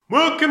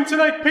Welcome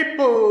tonight,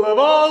 people of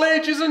all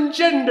ages and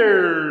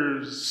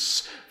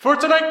genders, for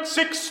tonight's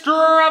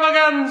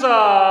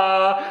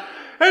extravaganza.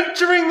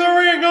 Entering the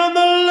ring on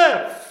the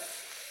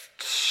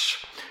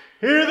left,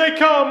 here they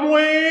come,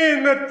 weighing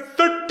in at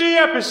 30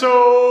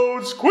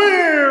 episodes,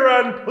 Queer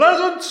and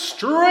Pleasant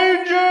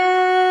Strangers.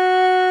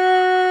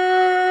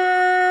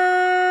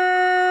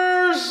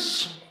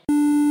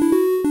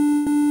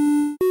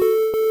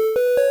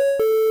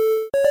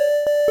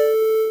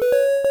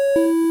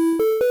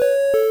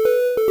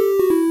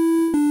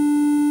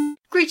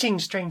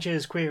 Greetings,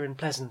 strangers, queer and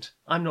pleasant.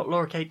 I'm not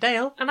Laura Kate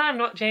Dale. And I'm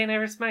not Jane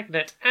Eris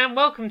Magnet. And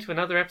welcome to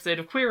another episode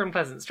of Queer and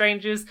Pleasant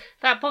Strangers,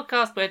 that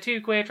podcast where two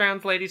queer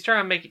trans ladies try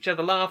and make each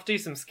other laugh, do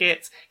some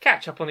skits,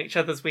 catch up on each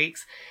other's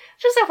weeks,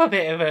 just have a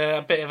bit of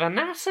a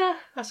natter.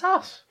 That's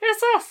us.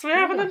 It's us. We're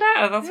having a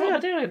natter. That's what we're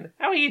doing.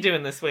 How are you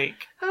doing this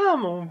week?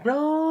 I'm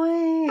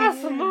alright.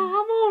 I'm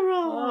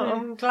alright.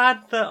 I'm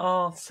glad that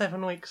our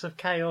 7 weeks of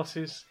chaos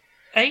is...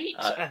 8,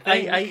 I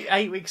think.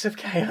 8 weeks of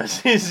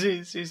chaos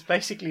is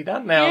basically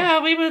done now.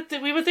 Yeah, we were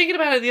thinking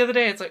about it the other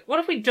day. It's like, what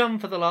have we done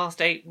for the last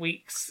 8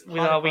 weeks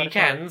with our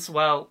weekends?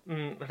 Well,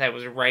 there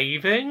was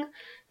raving.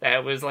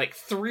 There was like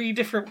 3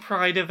 different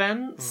Pride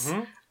events.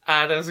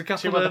 Mm-hmm. There was a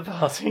couple of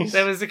parties.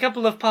 There was a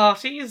couple of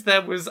parties.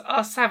 There was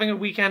us having a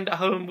weekend at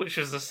home, which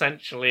was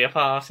essentially a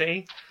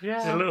party. Yeah. It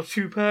was a little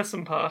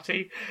 2-person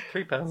party.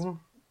 3-person.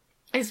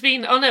 It's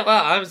been... Oh no,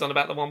 well, I was on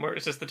about the one where it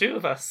was just the 2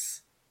 of us.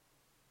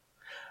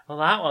 Well,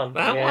 that one.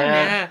 That one,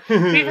 yeah.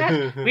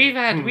 We've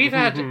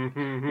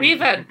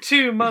had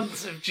 2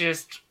 months of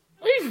just...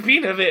 We've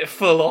been a bit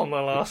full on the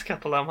last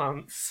couple of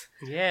months.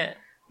 Yeah.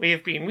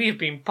 We've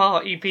been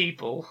party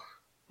people.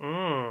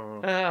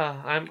 Mm.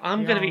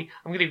 I'm gonna be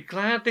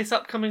glad this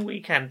upcoming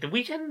weekend. The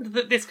weekend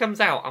that this comes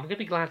out, I'm gonna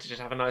be glad to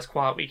just have a nice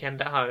quiet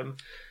weekend at home.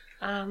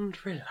 And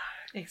relax.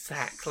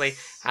 Exactly.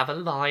 Have a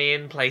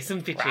lie-in, play some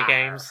video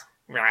games.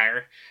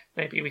 Rawr.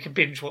 Maybe we can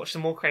binge watch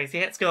some more Crazy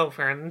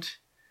Ex-Girlfriend.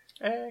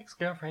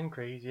 Ex-girlfriend,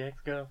 crazy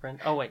ex-girlfriend.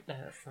 Oh wait, no,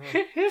 that's the one.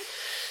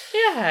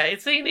 Yeah,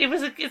 it's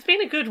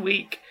been a good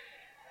week,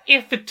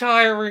 if a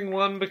tiring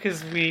one,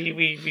 because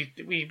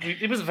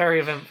it was a very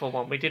eventful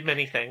one. We did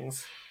many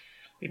things.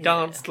 We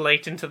danced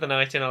late into the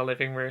night in our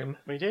living room.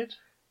 We did.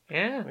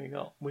 Yeah, we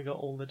got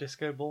all the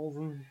disco balls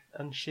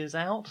and shiz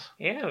out.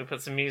 Yeah, we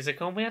put some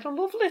music on. We had a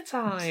lovely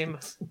time.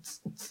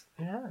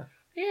 Yeah.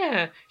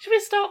 Yeah. Should we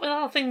start with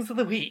our things of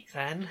the week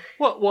then?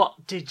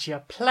 What did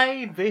you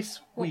play this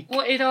week?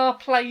 What did our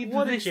play this week?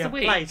 What did you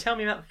play? Tell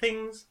me about the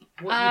things.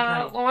 What did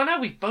you play? Well, I know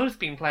we've both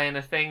been playing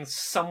a thing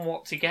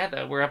somewhat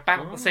together. We're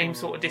about the same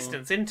sort of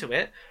distance into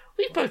it.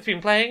 We've both been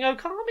playing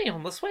Okami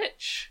on the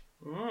Switch.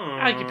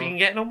 How you been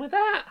getting on with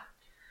that?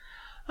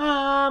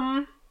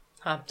 I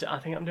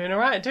think I'm doing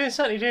alright.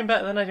 Certainly doing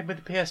better than I did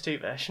with the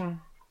PS2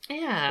 version.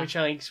 Yeah. Which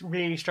I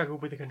really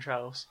struggled with the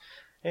controls.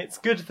 It's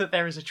good that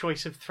there is a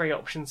choice of 3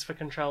 options for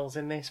controls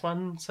in this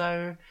one,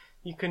 so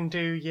you can do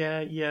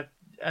your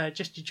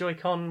just your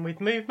Joy-Con with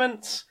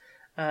movements.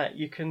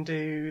 You can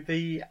do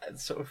the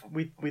sort of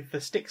with the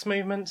sticks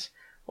movement,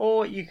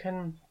 or you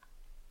can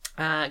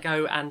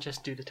go and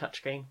just do the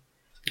touchscreen,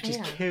 which is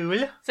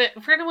cool. So,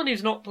 for anyone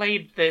who's not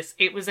played this,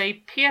 it was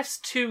a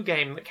PS2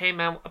 game that came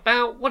out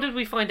about, what did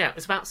we find out? It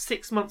was about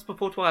 6 months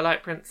before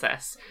Twilight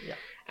Princess. Yeah.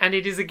 And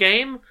it is a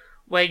game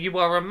where you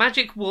are a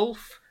magic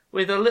wolf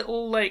with a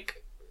little, like,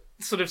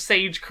 sort of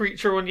sage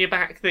creature on your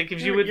back that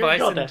gives you advice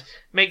and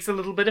makes a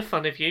little bit of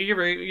fun of you.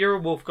 You're a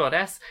wolf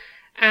goddess.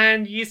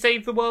 And you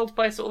save the world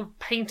by sort of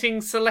painting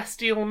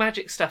celestial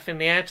magic stuff in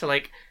the air to,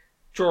 like,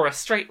 draw a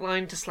straight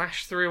line to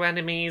slash through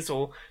enemies,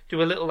 or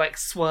do a little, like,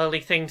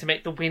 swirly thing to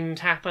make the wind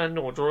happen,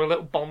 or draw a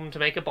little bomb to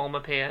make a bomb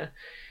appear.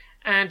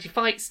 And you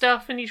fight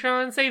stuff and you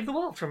try and save the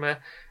world from a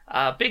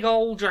big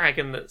old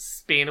dragon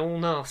that's being all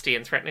nasty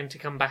and threatening to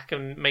come back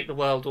and make the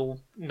world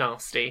all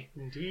nasty.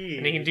 Indeed.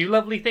 And you can do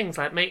lovely things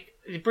like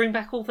bring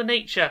back all the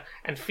nature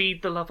and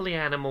feed the lovely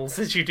animals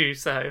as you do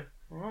so.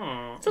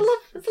 Oh, it's a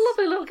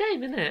lovely little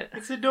game, isn't it?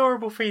 It's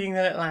adorable feeding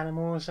the little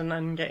animals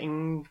and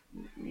getting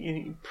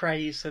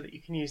praise so that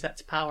you can use that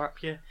to power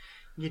up your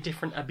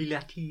different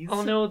abilities.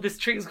 Oh no, this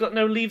tree's got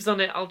no leaves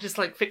on it. I'll just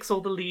fix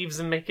all the leaves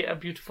and make it a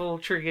beautiful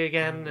tree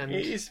again. And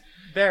it is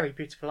very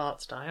beautiful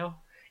art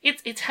style.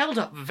 It's held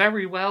up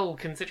very well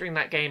considering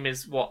that game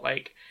is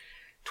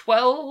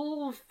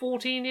 12,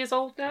 14 years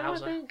old now.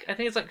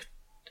 Wowza.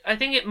 I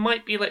think it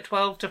might be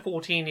 12 to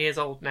 14 years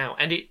old now,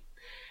 and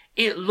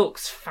it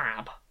looks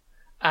fab.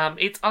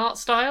 Its art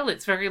style,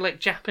 it's very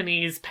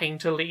Japanese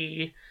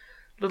painterly,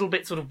 little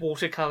bit sort of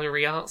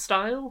watercolory art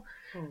style.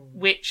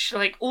 Which,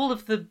 all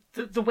of the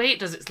way it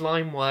does its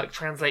line work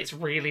translates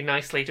really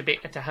nicely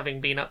to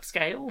having been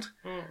upscaled.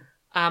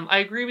 I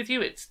agree with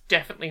you, it's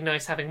definitely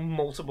nice having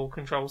multiple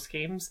control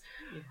schemes.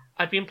 Yeah.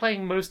 I've been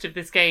playing most of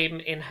this game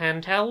in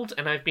handheld,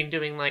 and I've been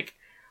doing,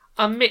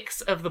 a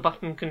mix of the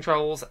button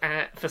controls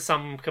for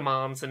some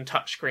commands and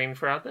touchscreen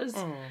for others.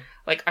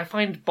 I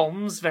find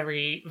bombs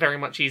very, very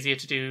much easier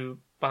to do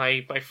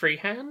by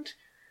freehand.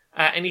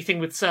 Anything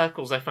with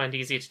circles I find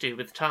easier to do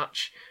with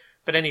touch.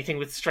 But anything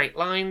with straight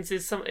lines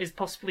is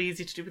possibly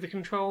easier to do with a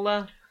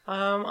controller.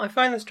 I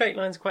find the straight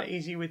lines quite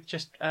easy with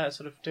just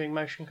sort of doing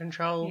motion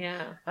control.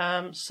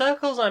 Yeah.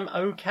 Circles I'm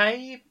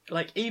okay.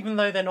 Like, even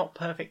though they're not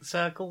perfect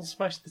circles,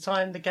 most of the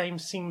time the game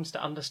seems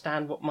to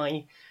understand what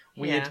my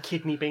weird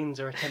kidney beans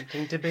are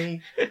attempting to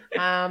be.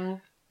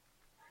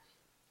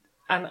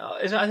 And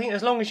I think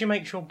as long as you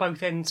make sure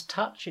both ends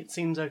touch, it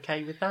seems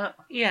okay with that.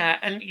 Yeah,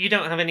 and you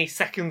don't have any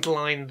second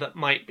line that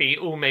might be,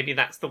 oh, maybe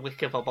that's the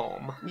wick of a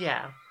bomb.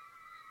 Yeah.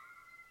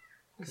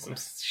 Some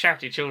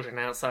shouty children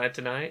outside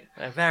tonight.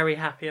 They're very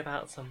happy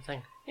about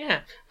something.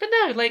 Yeah, but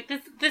no, like,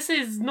 this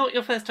is not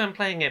your first time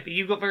playing it, but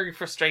you got very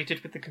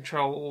frustrated with the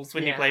controls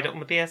when you played it on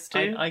the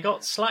PS2. I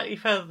got slightly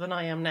further than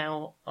I am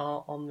now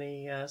on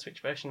the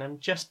Switch version. I'm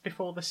just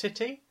before the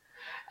city.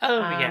 Oh,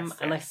 yes.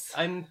 And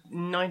I'm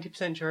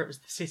 90% sure it was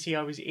the city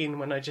I was in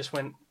when I just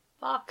went,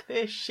 fuck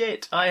this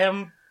shit. I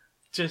am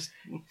just...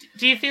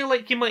 Do you feel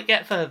like you might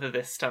get further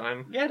this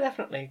time? Yeah,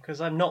 definitely,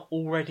 because I'm not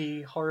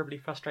already horribly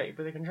frustrated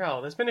with the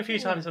control. There's been a few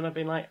times when I've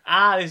been like,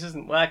 this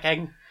isn't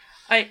working.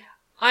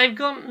 I've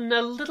gotten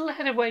a little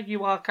ahead of where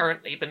you are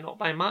currently, but not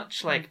by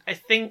much. Like, I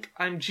think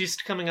I'm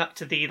just coming up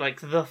to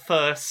the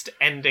first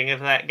ending of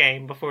that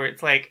game before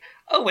it's like,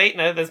 oh wait,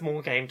 no, there's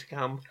more game to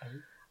come.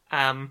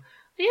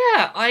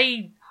 Yeah,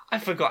 I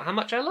forgot how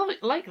much I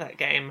like that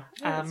game.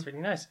 Yeah, that's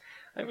really nice.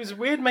 It was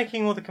weird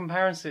making all the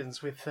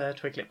comparisons with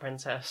Twiglet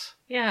Princess.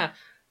 Yeah.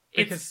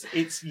 Because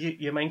it's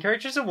your main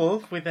character's a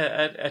wolf with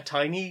a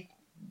tiny,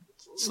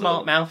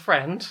 smart mouth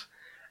friend.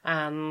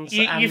 And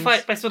you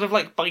fight by sort of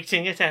like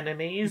biting at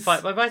enemies. You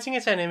fight by biting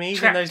at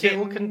enemies in those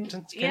little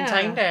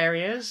contained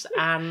areas,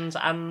 and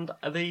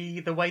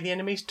the way the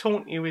enemies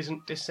taunt you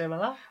isn't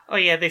dissimilar. Oh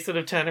yeah, they sort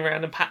of turn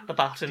around and pat the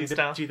butt and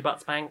stuff. Do the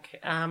butt spank.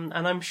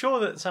 And I'm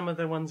sure that some of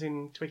the ones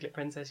in Twiglet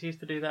Princess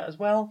used to do that as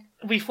well.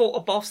 We fought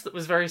a boss that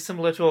was very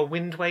similar to a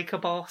Wind Waker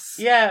boss.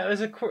 Yeah,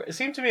 it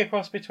seemed to be a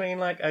cross between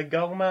like a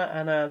Golma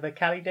and the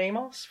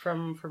Calidamos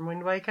from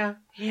Wind Waker.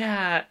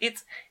 Yeah,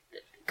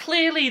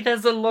 clearly,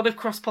 there's a lot of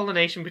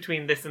cross-pollination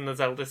between this and the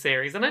Zelda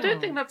series, and I don't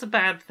think that's a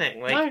bad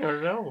thing. Like, no,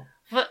 not at all.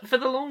 For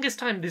the longest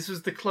time, this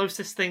was the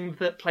closest thing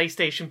that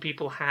PlayStation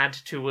people had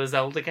to a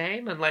Zelda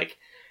game, and like,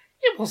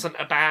 it wasn't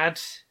a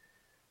bad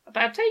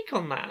take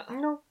on that.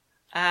 No.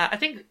 I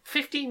think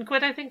 15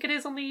 quid, I think it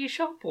is on the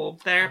eShop, or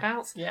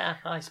thereabouts. Yeah,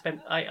 I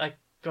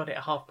got it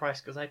at half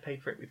price because I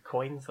paid for it with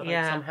coins that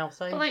I somehow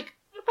saved. But like,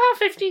 about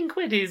 15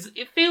 quid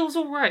it feels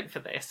alright for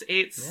this.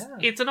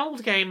 It's an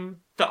old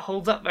game that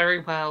holds up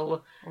very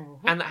well,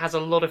 and that has a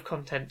lot of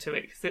content to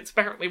it. Cause it's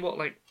apparently,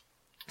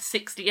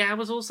 60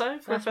 hours or so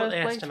for That's a first what they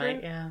playthrough?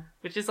 estimate, yeah.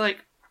 Which is like,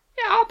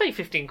 yeah, I'll pay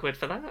 15 quid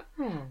for that.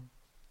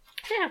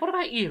 Yeah, what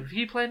about you? Have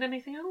you played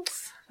anything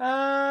else?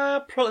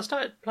 I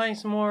started playing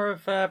some more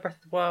of Breath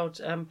of the Wild,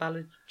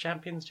 Ballad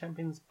Champions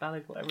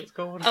Ballad, whatever it's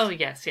called. Oh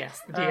yes,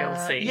 the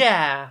DLC.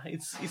 Yeah,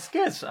 it's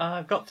good.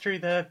 I've got through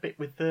the bit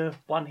with the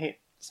one-hit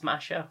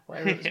smasher,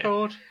 whatever it's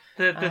called.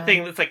 The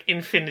thing that's like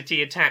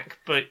infinity attack,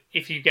 but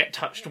if you get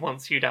touched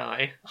once, you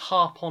die.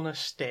 Harp on a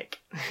stick.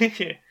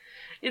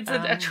 It's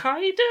a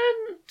trident.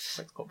 It's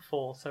got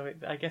 4, so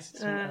I guess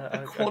it's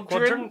a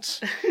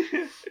quadrant.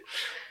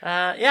 So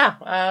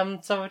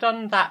I've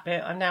done that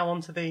bit. I'm now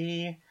on to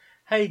the,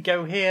 hey,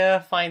 go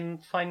here,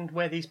 find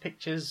where these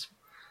pictures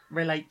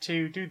relate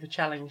to, do the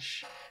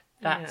challenge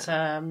that,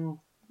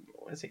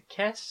 is it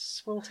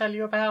Cass will tell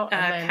you about?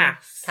 And then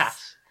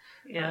Cass.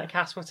 Yeah.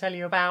 Cass will tell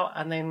you about,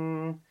 and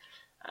then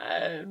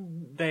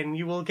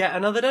you will get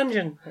another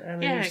dungeon.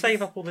 And then you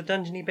save up all the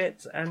dungeony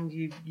bits, and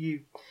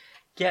you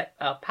get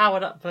a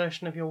powered up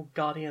version of your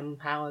Guardian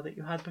power that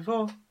you had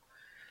before.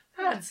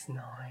 That's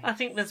nice. I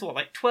think there's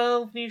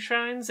 12 new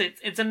shrines.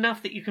 It's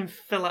enough that you can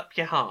fill up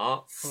your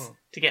hearts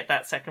to get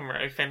that second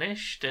row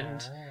finished,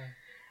 and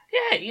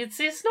yeah,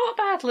 it's not a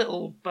bad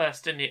little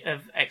burst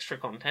of extra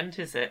content,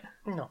 is it?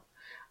 No.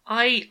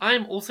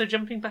 I'm also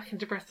jumping back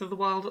into Breath of the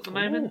Wild at the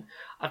moment.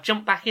 I've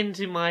jumped back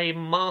into my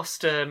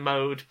Master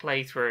Mode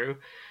playthrough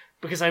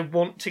because I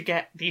want to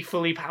get the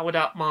fully powered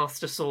up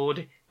Master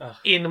Sword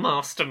in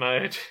Master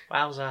Mode.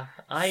 Wowza.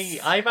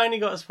 I've only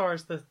got as far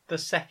as the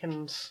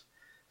second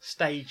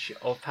stage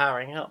of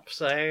powering up,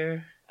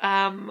 so...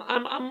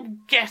 I'm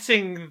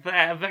getting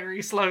there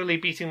very slowly,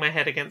 beating my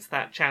head against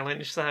that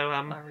challenge, so...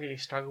 I really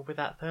struggled with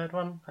that third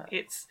one.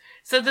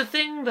 So the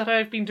thing that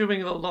I've been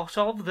doing a lot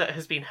of that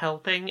has been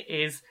helping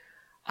is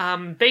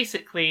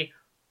basically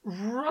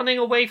running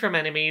away from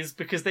enemies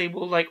because they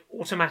will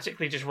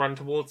automatically just run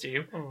towards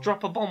you,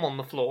 drop a bomb on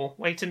the floor,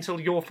 wait until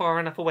you're far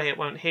enough away it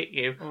won't hit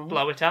you,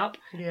 blow it up,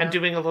 and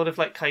doing a lot of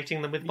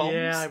kiting them with bombs.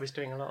 Yeah, I was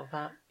doing a lot of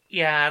that.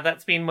 Yeah,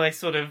 that's been my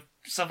sort of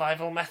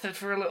survival method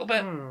for a little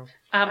bit.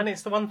 And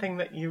it's the one thing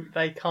that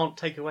they can't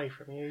take away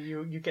from you.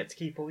 You get to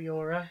keep all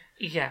your...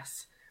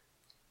 Yes.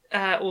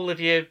 All of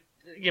your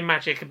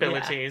magic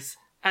abilities.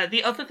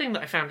 The other thing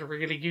that I found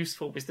really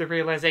useful was the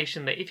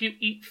realisation that if you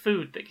eat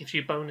food that gives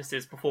you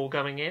bonuses before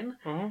going in,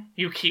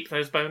 you keep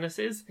those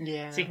bonuses.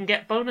 Yeah. So you can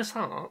get bonus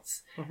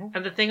hearts.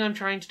 And the thing I'm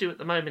trying to do at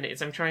the moment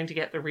is I'm trying to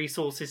get the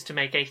resources to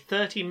make a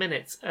 30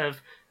 minutes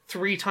of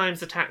 3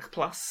 times attack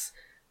plus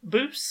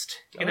boost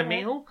in a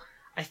meal.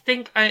 I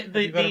think Have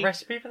you got a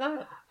recipe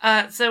for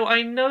that? So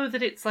I know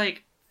that it's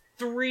like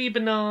 3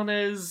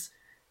 bananas,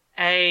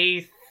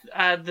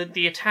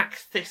 the attack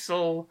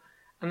thistle,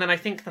 and then I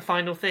think the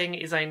final thing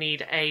is I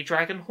need a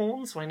dragon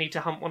horn, so I need to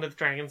hunt one of the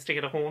dragons to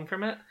get a horn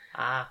from it.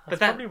 That's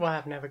probably why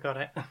I've never got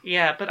it.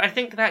 Yeah, but I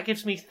think that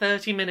gives me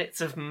 30 minutes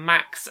of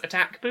max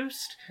attack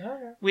boost,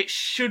 which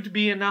should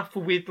be enough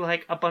with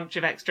like a bunch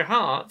of extra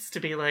hearts to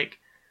be like,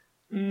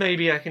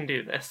 maybe I can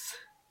do this.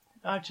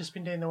 I've just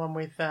been doing the one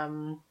with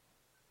where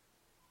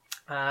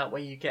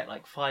you get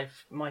like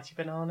 5 mighty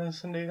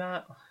bananas and do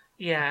that. I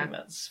Yeah. think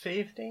that's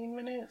 15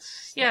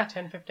 minutes. Yeah. Like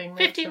 10, 15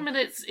 minutes. 15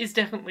 minutes is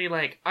definitely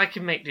like, I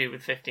can make do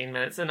with 15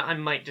 minutes, and I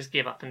might just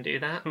give up and do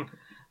that.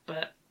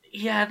 But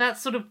yeah,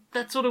 that's sort of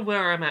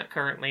where I'm at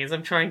currently, is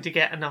I'm trying to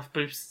get enough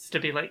boosts to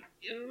be like,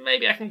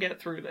 maybe I can get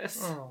through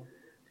this. Oh.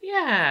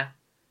 Yeah.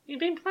 You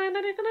been playing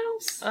anything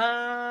else?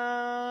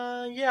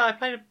 Yeah, I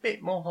played a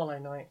bit more Hollow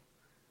Knight.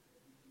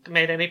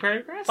 Made any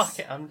progress? Fuck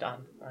it, I'm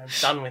done. I'm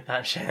done with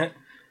that shit.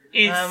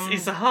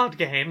 It's a hard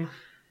game.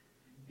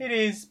 It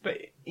is, but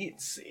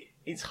it's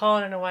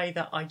hard in a way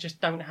that I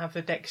just don't have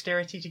the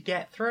dexterity to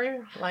get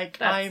through.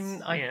 Like I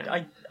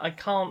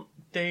can't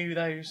do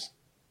those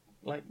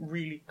like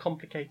really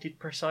complicated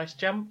precise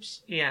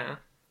jumps. Yeah.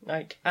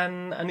 Like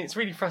and it's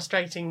really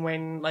frustrating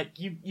when like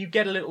you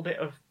get a little bit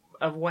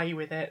of way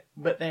with it,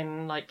 but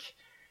then like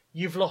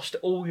you've lost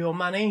all your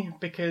money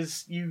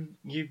because you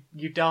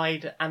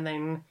died, and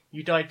then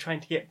you died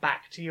trying to get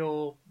back to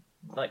your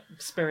like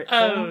spirit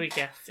form. Oh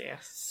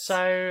yes.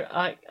 So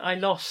I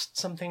lost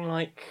something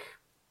like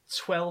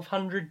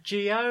 1200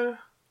 geo.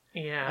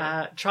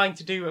 Yeah. Trying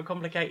to do a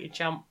complicated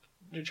jump,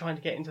 trying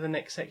to get into the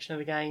next section of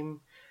the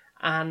game,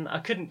 and I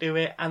couldn't do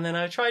it. And then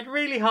I tried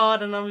really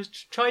hard, and I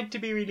tried to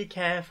be really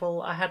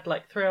careful. I had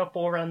like 3 or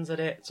 4 runs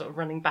at it, sort of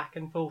running back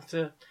and forth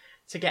to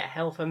get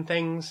health and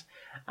things.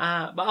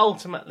 But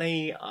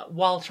ultimately,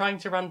 while trying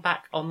to run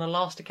back on the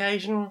last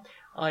occasion,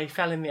 I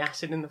fell in the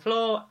acid in the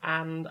floor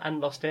and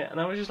lost it. And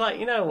I was just like,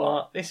 you know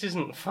what? This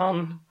isn't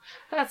fun.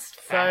 That's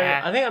So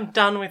fair. I think I'm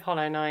done with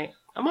Hollow Knight.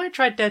 I might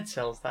try Dead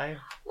Cells, though.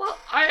 Well,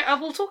 I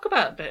will talk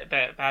about a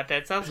bit about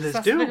Dead Cells, because Let's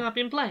that's the do. thing I've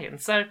been playing.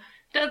 So,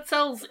 Dead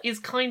Cells is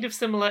kind of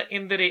similar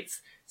in that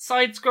it's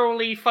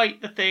side-scrolly,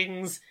 fight the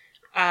things,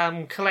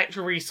 collect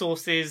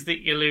resources that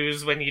you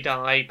lose when you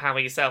die, power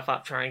yourself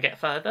up, try and get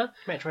further.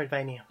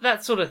 Metroidvania.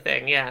 That sort of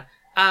thing, yeah.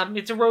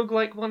 It's a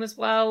roguelike one as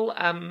well.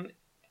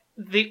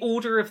 The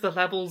order of the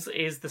levels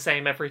is the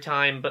same every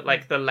time, but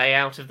like the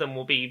layout of them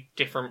will be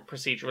different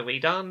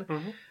procedurally done.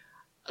 Mhm.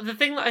 The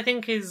thing that I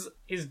think is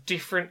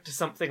different to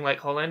something like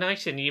Hollow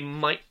Knight, and you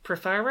might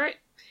prefer it,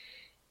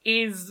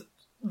 is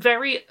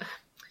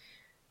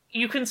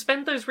you can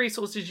spend those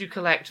resources you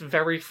collect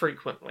very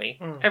frequently.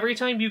 Every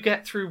time you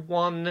get through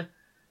one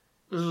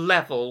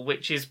level,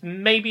 which is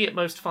maybe at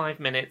most 5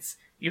 minutes,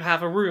 you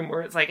have a room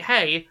where it's like,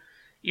 hey,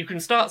 you can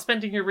start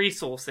spending your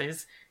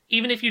resources.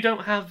 Even if you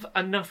don't have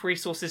enough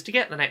resources to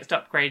get the next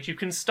upgrade, you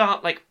can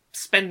start like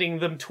spending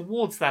them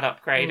towards that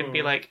upgrade and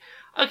be like,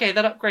 okay,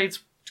 that upgrade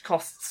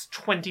costs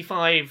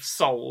 25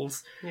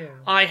 souls. Yeah.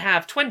 I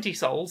have 20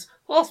 souls.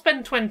 Well, I'll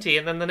spend 20,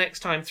 and then the next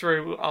time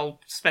through,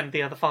 I'll spend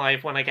the other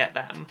 5 when I get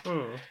them.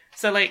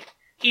 So, like,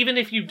 even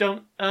if you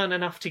don't earn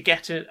enough to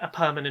get a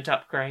permanent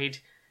upgrade,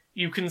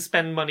 you can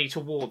spend money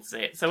towards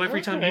it. So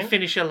every time you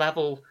finish a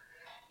level,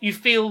 you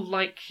feel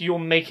like you're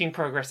making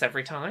progress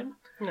every time.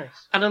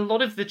 Nice. And a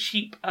lot of the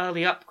cheap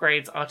early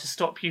upgrades are to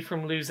stop you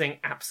from losing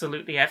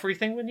absolutely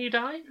everything when you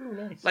die. Oh,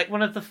 nice. Like,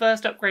 one of the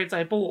first upgrades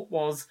I bought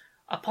was,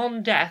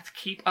 upon death,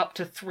 keep up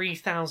to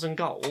 3,000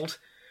 gold,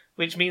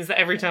 which means that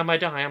every time I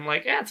die, I'm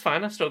like, yeah, it's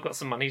fine, I've still got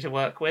some money to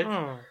work with.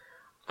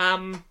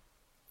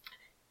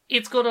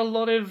 It's got a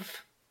lot of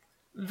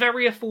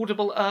very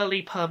affordable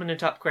early permanent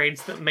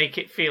upgrades that make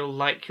it feel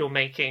like you're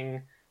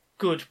making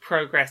good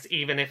progress,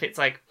 even if it's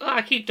like,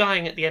 I keep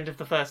dying at the end of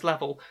the first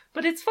level.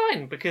 But it's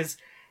fine, because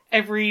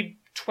every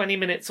 20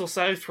 minutes or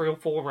so, 3 or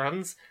 4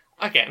 runs,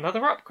 I get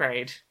another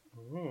upgrade.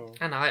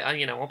 And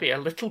I'll be a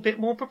little bit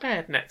more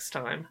prepared next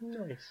time.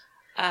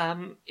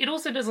 Nice. It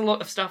also does a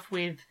lot of stuff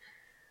with...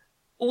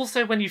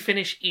 Also, when you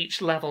finish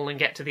each level and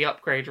get to the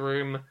upgrade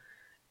room,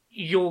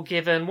 you're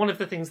given... One of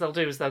the things they'll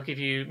do is they'll give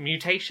you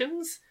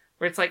mutations,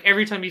 where it's like,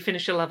 every time you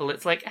finish a level,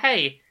 it's like,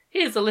 hey,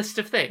 here's a list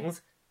of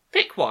things,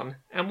 pick one,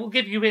 and we'll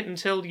give you it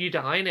until you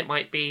die, and it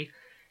might be,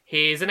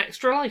 here's an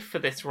extra life for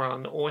this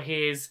run, or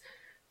here's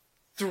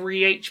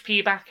 3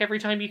 HP back every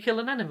time you kill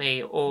an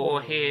enemy,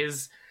 or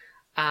here's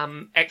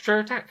extra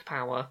attack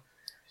power.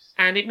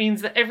 And it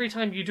means that every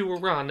time you do a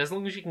run, as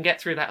long as you can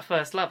get through that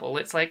first level,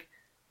 it's like,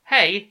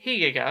 hey, here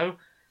you go.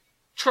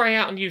 Try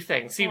out a new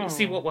thing. See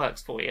what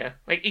works for you.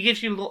 Like, it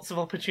gives you lots of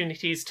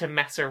opportunities to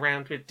mess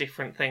around with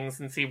different things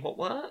and see what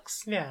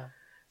works. Yeah.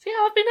 So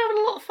yeah, I've been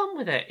having a lot of fun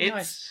with it.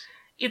 Nice.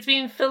 It's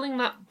been filling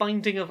that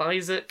Binding of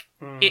Isaac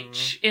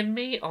itch in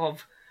me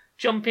of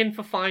jump in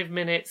for 5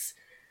 minutes,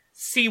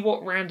 see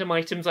what random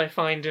items I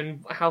find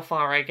and how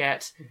far I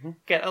get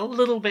a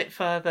little bit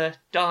further,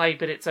 die,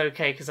 but it's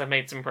okay because I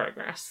made some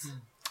progress.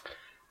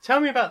 Tell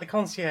me about the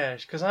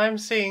concierge, because I'm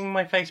seeing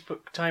my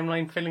Facebook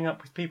timeline filling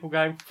up with people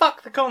going,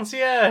 "Fuck the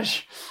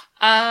concierge!"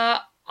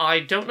 I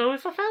don't know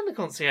if I found the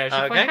concierge. If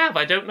I Okay. have,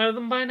 I don't know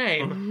them by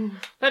name.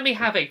 Let me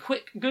have a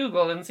quick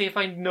Google and see if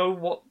I know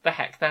what the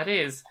heck that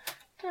is.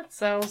 Dead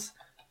Cells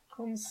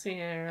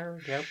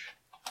concierge. Yep.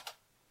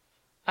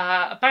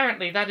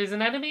 Apparently that is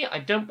an enemy. I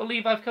don't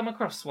believe I've come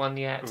across one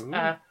yet.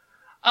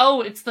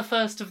 Ooh. It's the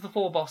first of the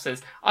 4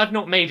 bosses. I've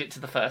not made it to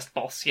the first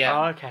boss yet.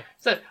 Oh, okay.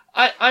 So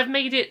I've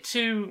made it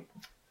to.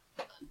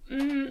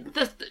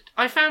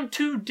 I found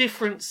 2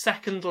 different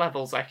second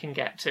levels I can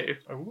get to,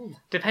 Ooh.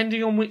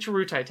 depending on which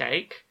route I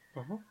take.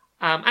 Uh-huh.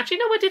 Actually,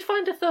 no, I did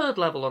find a 3rd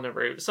level on a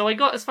route. So I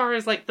got as far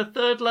as like the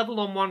 3rd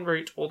level on one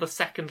route or the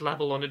 2nd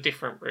level on a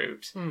different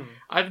route.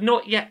 I've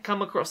not yet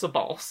come across a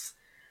boss,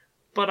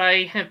 but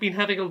I have been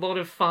having a lot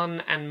of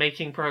fun and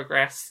making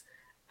progress.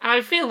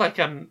 I feel like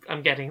I'm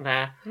getting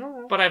there,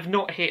 but I've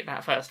not hit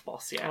that first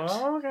boss yet.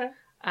 Oh,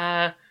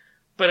 okay.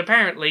 But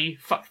apparently,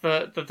 fuck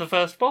the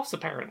first boss,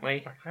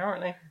 apparently.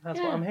 Apparently, that's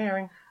what Yeah. I'm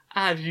hearing.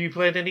 Have you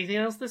played anything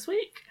else this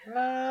week?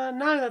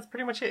 No, that's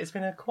pretty much it. It's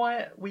been a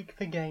quiet week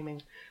for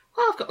gaming.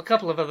 Well, I've got a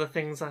couple of other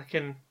things I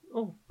can...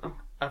 Oh,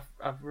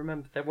 I've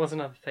remembered there was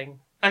another thing.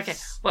 okay.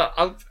 Well,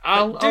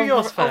 I'll do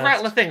yours I'll first.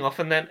 rattle a thing off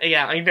and then,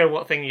 yeah, I know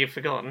what thing you've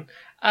forgotten.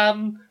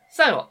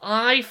 So,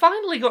 I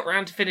finally got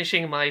around to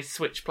finishing my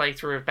Switch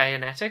playthrough of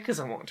Bayonetta, because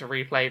I wanted to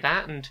replay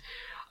that, and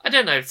I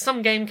don't know,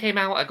 some game came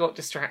out, I got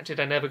distracted,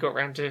 I never got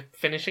around to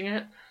finishing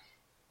it.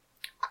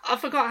 I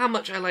forgot how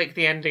much I like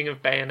the ending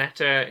of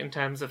Bayonetta in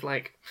terms of,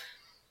 like...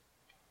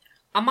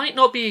 I might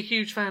not be a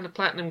huge fan of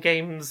Platinum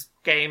games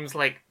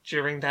like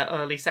during their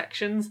early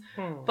sections,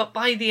 but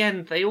by the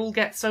end they all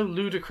get so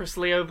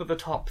ludicrously over the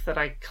top that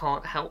I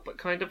can't help but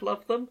kind of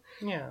love them.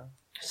 Yeah.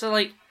 So,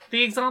 like,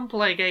 the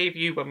example I gave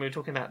you when we were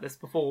talking about this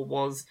before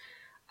was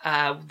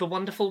The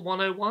Wonderful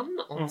 101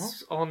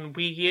 on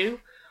Wii U,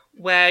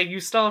 where you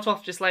start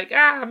off just like,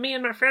 me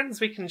and my friends,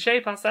 we can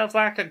shape ourselves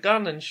like a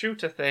gun and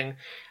shoot a thing.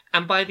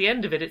 And by the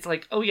end of it, it's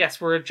like, oh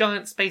yes, we're a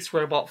giant space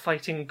robot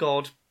fighting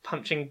God,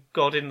 punching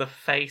God in the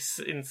face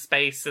in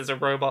space as a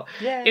robot.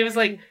 Yay. It was,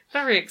 like,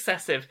 very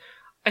excessive.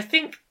 I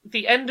think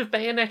the end of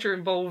Bayonetta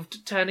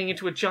involved turning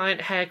into a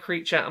giant hair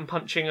creature and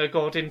punching a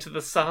god into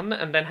the sun,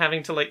 and then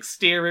having to, like,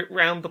 steer it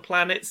round the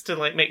planets to,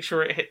 like, make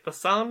sure it hit the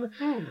sun.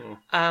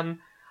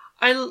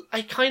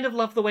 I kind of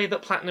love the way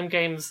that Platinum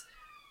games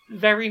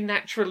very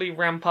naturally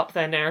ramp up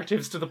their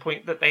narratives to the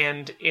point that they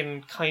end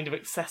in kind of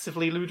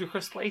excessively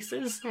ludicrous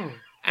places.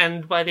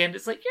 And by the end,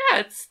 it's like, yeah,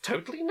 it's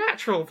totally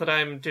natural that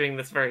I'm doing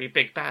this very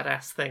big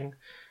badass thing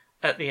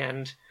at the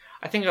end.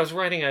 I think I was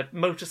riding a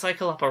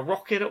motorcycle up a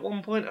rocket at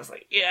one point. I was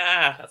like,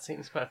 yeah, That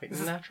seems perfectly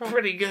this natural. is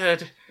pretty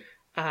good.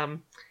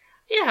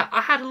 Yeah,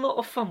 I had a lot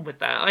of fun with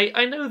that.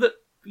 I know that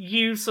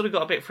you sort of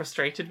got a bit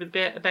frustrated with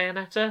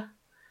Bayonetta.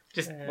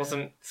 Just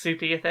wasn't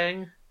super your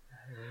thing.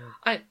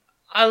 I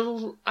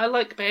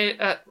like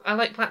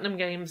Platinum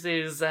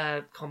Games'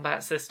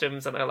 combat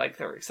systems, and I like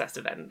their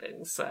excessive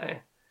endings. So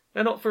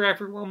they're not for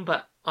everyone,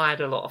 but I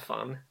had a lot of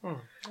fun.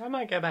 I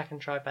might go back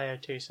and try Bayo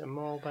 2 some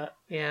more, but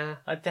Yeah,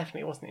 I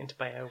definitely wasn't into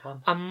Bayo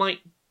 1.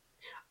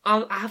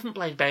 I haven't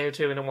played Bayo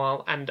 2 in a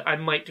while, and I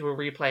might do a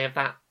replay of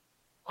that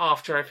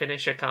after I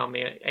finish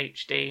Okami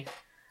HD,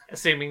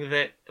 assuming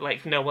that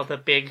like no other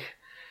big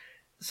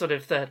sort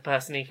of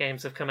third-person-y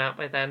games have come out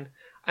by then.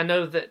 I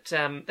know that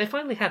they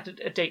finally had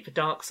a date for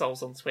Dark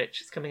Souls on Switch.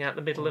 It's coming out in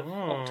the middle of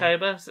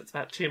October, so it's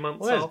about 2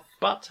 months Well, there's off.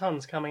 butt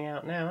tons coming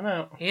out now,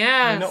 no?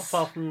 Yeah, You're not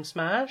far from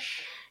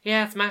Smash.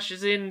 Yeah, Smash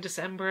is in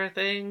December, I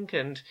think,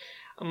 and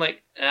I'm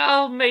like,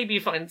 I'll maybe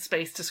find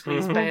space to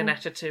squeeze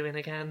Bayonetta 2 in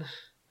again.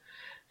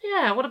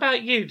 Yeah, what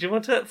about you? Do you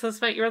want to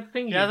suspect your other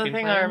thing? The other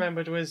thing I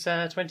remembered was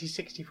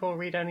 2064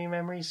 Read-Only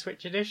Memories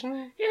Switch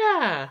Edition.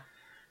 Yeah.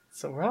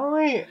 It's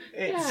alright.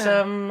 It's,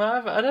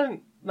 Yeah. I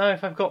don't know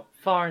if I've got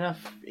far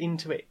enough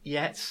into it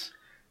yet.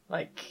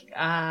 Like,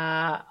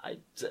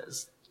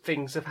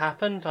 things have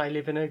happened. I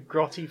live in a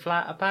grotty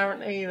flat,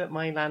 apparently, that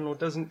my landlord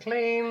doesn't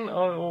clean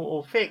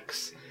or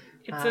fix.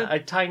 It's A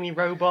tiny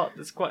robot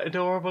that's quite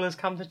adorable has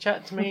come to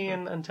chat to me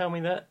and tell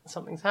me that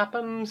something's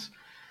happened.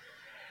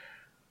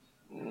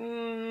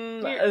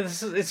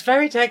 It's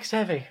very text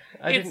heavy.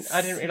 I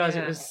didn't realise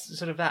it was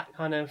sort of that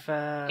kind of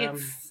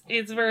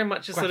it's very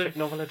much a graphic sort of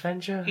novel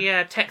adventure.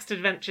 Yeah, text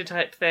adventure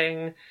type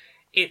thing.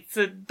 It's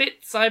a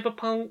bit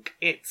cyberpunk.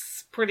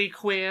 It's pretty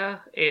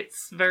queer.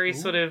 It's very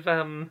sort of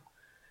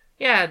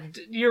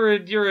you're a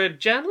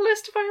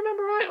journalist if I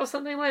remember right, or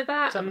something like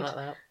that. Something like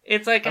that.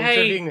 It's like, I'm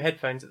hey, doing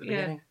headphones at the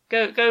beginning.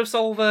 go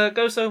solve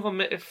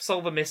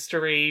a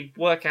mystery,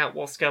 work out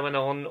what's going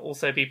on.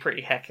 Also, be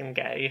pretty heckin'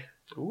 gay.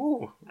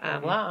 Ooh,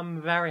 well, that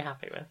I'm very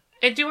happy with.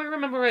 And do I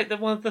remember right that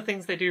one of the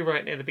things they do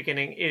right near the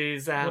beginning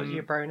is What are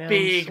your pronouns?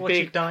 big What's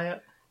your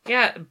diet?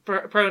 yeah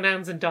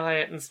pronouns and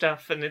diet and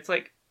stuff, and it's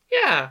like,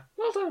 yeah,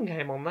 well done,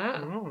 game on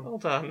that. Well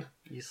done.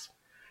 Yes.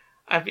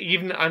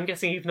 I'm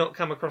guessing you've not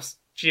come across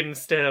Jim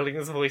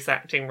Sterling's voice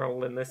acting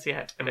role in this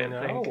yet. I don't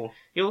think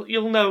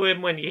you'll know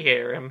him when you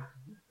hear him.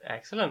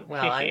 Excellent.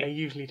 Well, I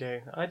usually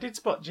do. I did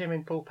spot Jim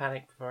in Full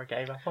Panic before I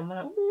gave up on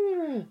that.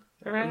 Woo!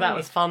 Hooray. That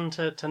was fun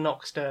to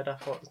knock dust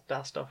off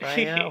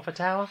off a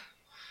tower.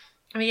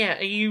 I mean, yeah,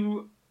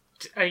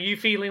 are you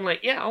feeling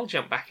like, yeah, I'll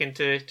jump back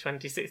into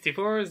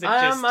 2064, or is it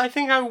just... I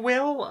think I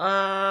will.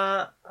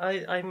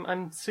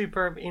 I'm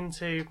super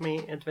into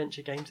me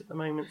adventure games at the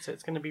moment, so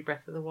it's going to be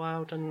Breath of the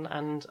Wild and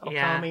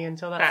Okami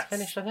until that's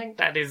finished, I think.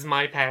 That is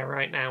my pair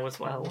right now as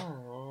well.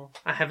 Oh,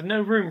 I have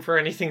no room for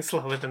anything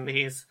slower than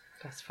these.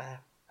 that's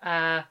fair.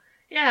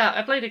 Yeah,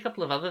 I played a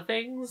couple of other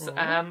things.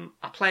 Mm.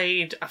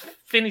 I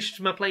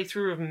finished my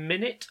playthrough of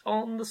Minute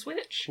on the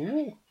Switch.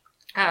 Ooh,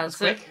 that's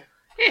quick.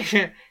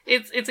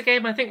 It's a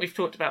game I think we've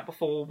talked about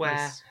before where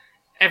Yes.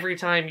 every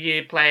time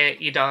you play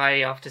it, you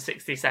die after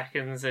 60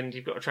 seconds and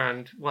you've got to try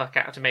and work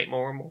out how to make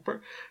more and more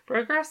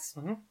progress.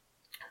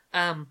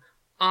 Mhm.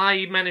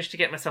 I managed to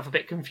get myself a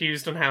bit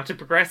confused on how to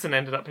progress and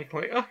ended up being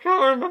like, I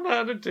can't remember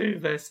how to do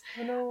this.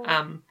 I know.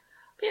 But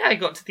yeah, I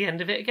got to the end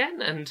of it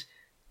again, and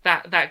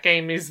that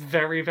game is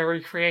very,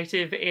 very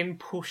creative in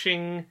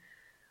pushing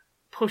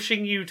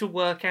you to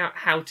work out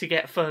how to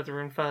get further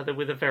and further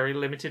with a very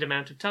limited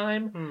amount of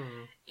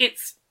time.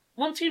 It's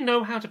once you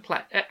know how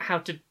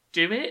to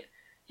do it,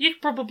 you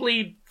could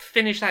probably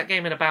finish that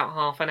game in about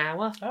half an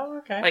hour. Oh,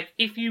 okay. Like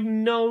if you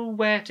know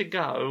where to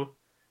go,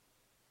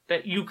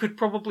 that you could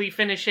probably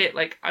finish it.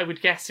 Like I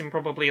would guess in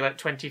probably like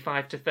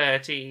 25 to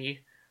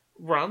 30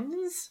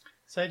 runs.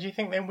 So do you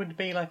think there would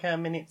be like a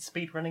Minute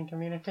speedrunning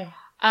community?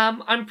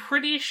 I'm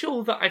pretty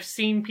sure that I've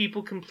seen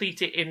people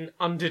complete it in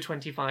under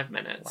 25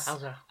 minutes.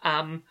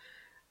 Wowza.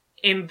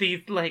 In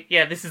the, like,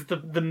 yeah, this is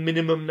the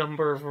minimum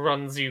number of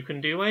runs you can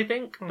do, I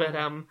think. But,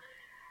 yeah,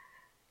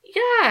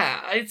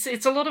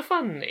 it's a lot of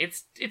fun.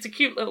 It's a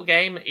cute little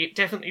game. It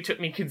definitely took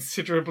me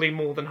considerably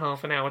more than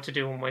half an hour to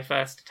do on my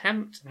first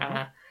attempt.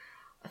 I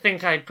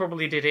think I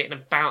probably did it in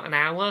about an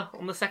hour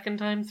on the second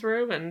time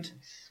through, and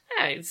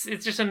yeah, it's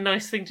just a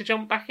nice thing to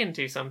jump back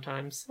into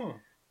sometimes.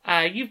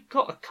 You've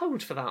got a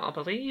code for that, I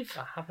believe.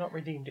 I have not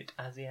redeemed it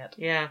as yet.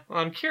 Yeah, well,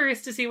 I'm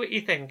curious to see what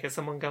you think as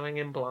someone going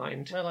in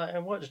blind. Well, I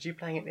watched you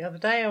playing it the other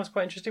day. I was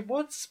quite interested.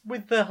 What's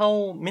with the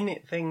whole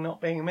Minute thing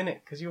not being a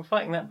minute? Because you were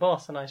fighting that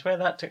boss, and I swear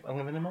that took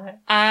longer than a minute.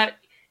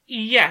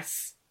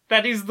 Yes,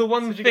 that is the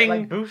one Did you thing. get,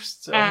 like,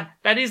 boosts?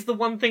 That is the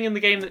one thing in the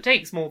game that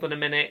takes more than a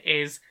minute.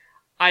 Is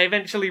I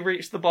eventually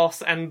reached the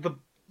boss, and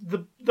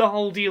the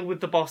whole deal with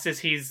the boss is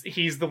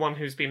he's the one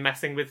who's been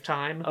messing with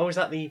time. Oh, is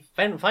that the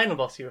final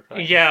boss you were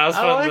fighting? Yeah,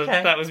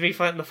 okay. that was me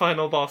fighting the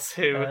final boss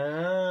who.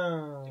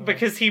 Oh.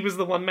 Because he was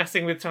the one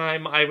messing with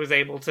time, I was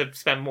able to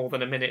spend more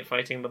than a minute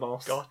fighting the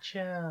boss.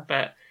 Gotcha.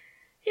 But,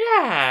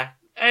 yeah,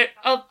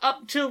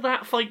 up till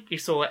that fight you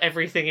saw,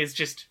 everything is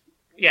just,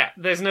 yeah,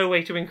 there's no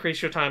way to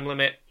increase your time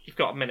limit. You've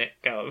got a minute,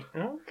 go.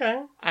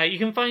 Okay. You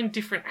can find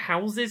different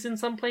houses in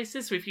some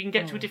places, so if you can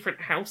get to a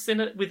different house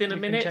within a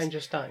minute... You can change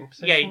your starting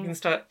position. Yeah, you can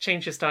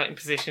change your starting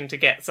position to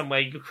get somewhere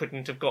you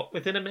couldn't have got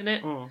within a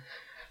minute.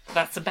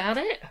 That's about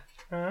it.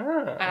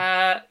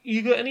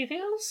 You got anything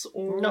else?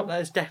 Or... No,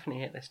 that's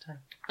definitely it this time.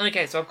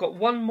 Okay, so I've got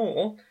one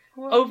more.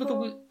 Over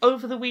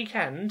the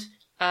weekend,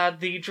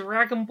 the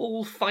Dragon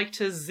Ball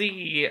Fighter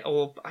Z,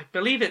 or I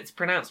believe it's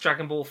pronounced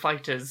Dragon Ball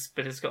Fighters,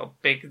 but it's got a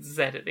big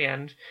Z at the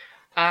end,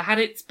 had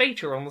its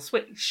beta on the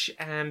Switch,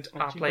 and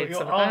I played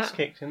some of that. Your arse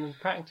kicked in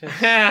practice.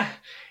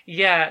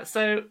 Yeah,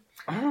 so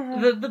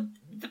the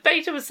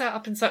beta was set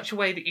up in such a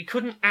way that you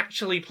couldn't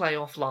actually play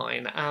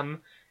offline.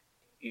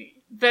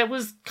 There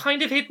was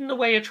kind of hidden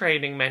away a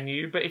training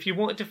menu, but if you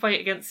wanted to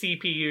fight against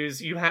CPUs,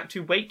 you had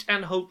to wait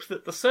and hope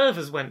that the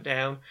servers went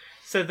down,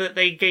 so that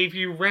they gave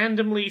you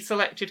randomly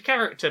selected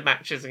character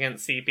matches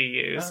against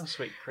CPUs. Oh,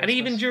 sweet Christmas. And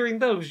even during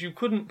those, you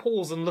couldn't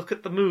pause and look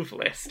at the move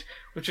list,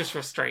 which was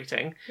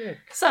frustrating. Good.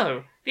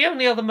 So, the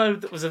only other mode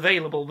that was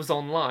available was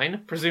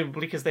online,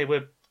 presumably because they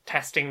were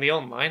testing the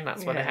online,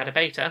 that's why they had a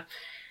beta.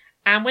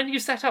 And when you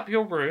set up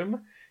your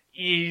room,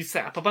 you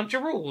set up a bunch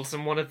of rules,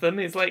 and one of them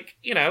is like,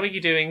 are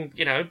you doing,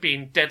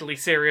 being deadly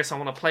serious, I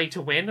want to play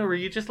to win, or are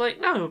you just like,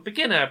 no,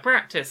 beginner,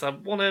 practice, I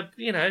want to,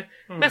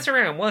 mess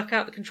around, work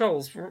out the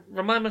controls,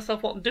 remind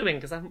myself what I'm doing,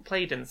 because I haven't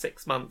played in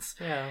 6 months.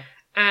 Yeah.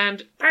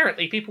 And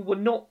apparently people were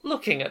not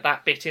looking at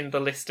that bit in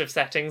the list of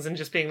settings and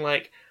just being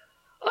like,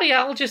 oh yeah,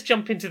 I'll just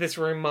jump into this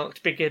room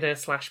marked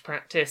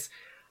beginner/practice,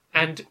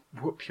 and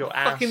whoop your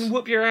ass. Fucking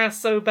whoop your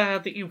ass so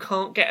bad that you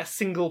can't get a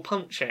single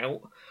punch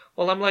out.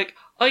 Well, I'm like,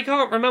 I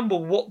can't remember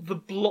what the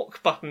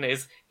block button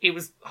is. It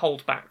was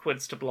hold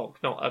backwards to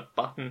block, not a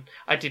button.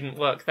 I didn't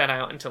work that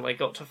out until I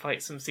got to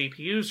fight some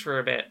CPUs for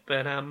a bit.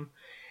 But,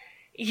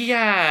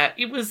 yeah,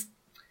 it was...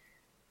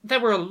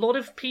 There were a lot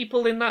of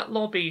people in that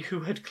lobby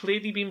who had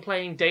clearly been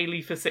playing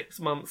daily for 6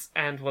 months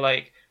and were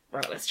like,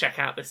 right, let's check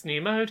out this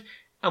new mode.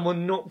 And were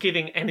not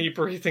giving any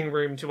breathing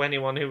room to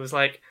anyone who was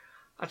like,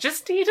 I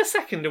just need a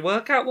second to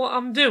work out what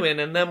I'm doing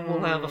and then we'll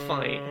have a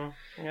fight.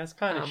 Yeah, it's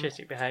kind of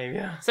shitty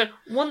behaviour. So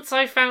once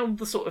I found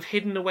the sort of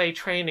hidden away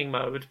training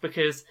mode,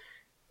 because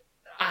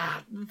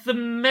the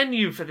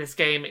menu for this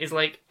game is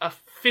like a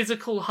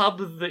physical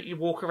hub that you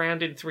walk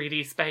around in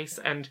 3D space,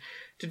 and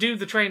to do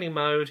the training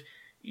mode,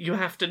 you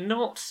have to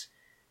not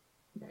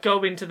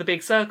go into the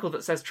big circle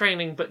that says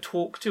training, but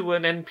talk to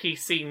an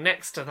NPC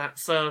next to that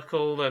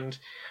circle, and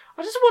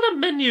I just want a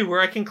menu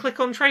where I can click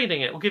on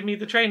training. It will give me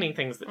the training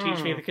things that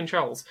teach me the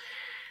controls.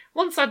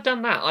 Once I'd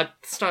done that, I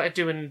started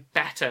doing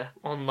better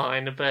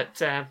online,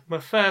 but my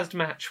first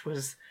match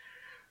was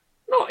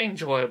not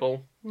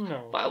enjoyable.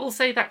 No. But I will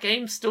say that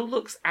game still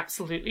looks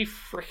absolutely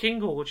freaking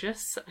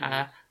gorgeous.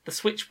 The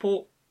Switch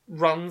port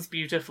runs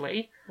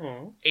beautifully.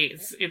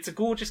 It's a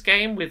gorgeous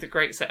game with a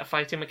great set of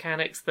fighting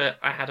mechanics that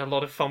I had a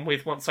lot of fun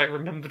with once I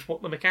remembered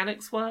what the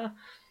mechanics were.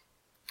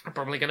 I'm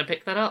probably going to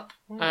pick that up.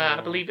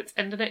 I believe it's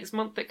end of next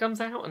month it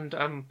comes out, and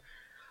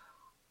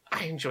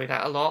I enjoy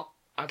that a lot.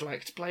 I'd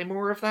like to play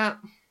more of that.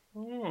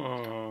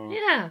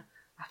 Yeah,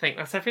 I think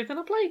that's everything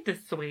I played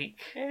this week.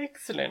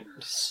 Excellent.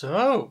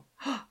 So,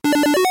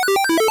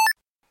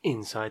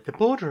 inside the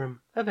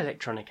boardroom of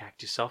Electronic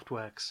Active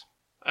Softworks.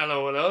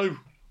 Hello.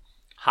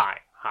 Hi.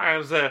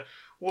 How's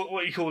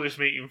what you call this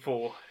meeting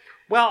for?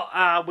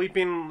 Well, we've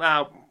been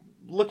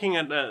looking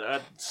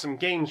at some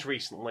games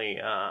recently.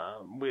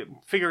 We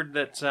figured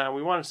that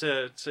we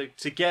wanted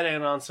to get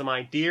in on some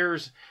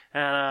ideas,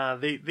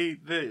 and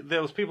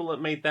those people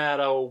that made that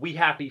We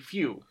Happy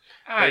Few.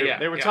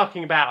 They were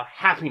talking about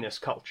happiness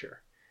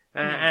culture,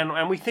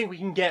 and we think we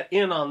can get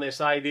in on this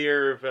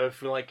idea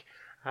of like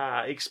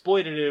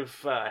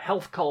exploitative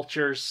health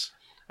cultures,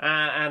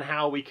 and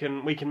how we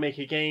can make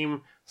a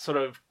game sort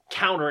of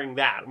countering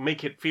that,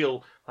 make it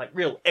feel like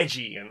real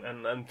edgy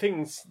and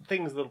things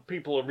that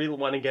people really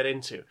want to get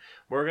into.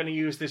 We're going to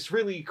use this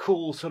really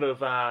cool sort of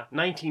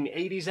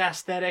 1980s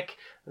aesthetic.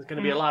 There's going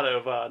to be a lot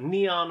of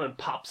neon and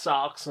pop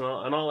socks and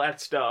all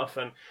that stuff,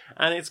 and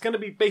it's going to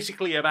be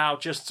basically about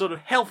just sort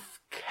of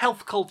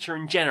health culture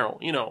in general.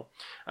 You know,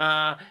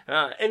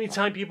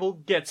 anytime people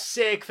get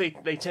sick,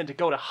 they tend to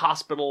go to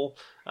hospital.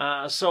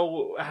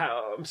 So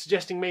I'm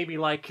suggesting maybe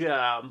like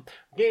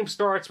game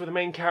starts with the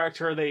main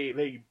character,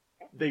 they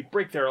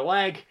break their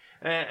leg,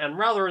 and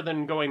rather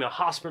than going to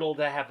hospital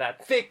to have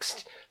that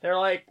fixed, they're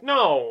like,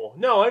 no,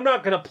 I'm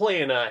not going to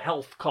play in a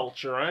health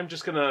culture. I'm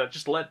just going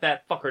to let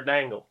that fucker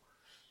dangle.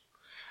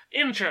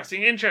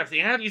 Interesting.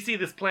 How do you see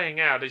this playing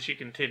out as you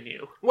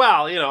continue?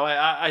 Well, you know,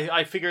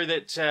 I figure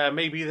that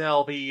maybe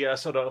they'll be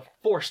sort of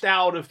forced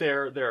out of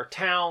their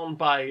town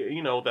by,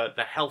 you know, the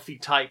healthy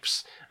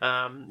types,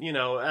 you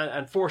know,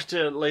 and forced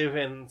to live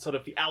in sort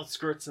of the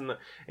outskirts in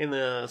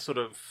the sort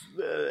of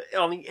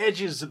on the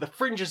edges of the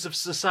fringes of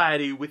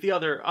society with the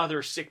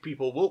other sick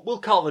people. We'll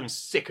call them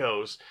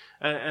sickos,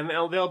 and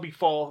they'll be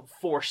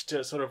forced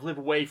to sort of live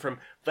away from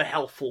the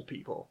healthful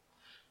people.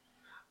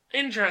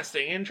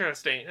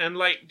 Interesting. And,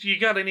 like, do you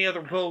got any other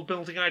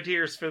world-building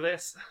ideas for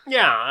this?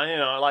 Yeah, you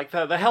know, like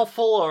the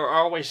healthful are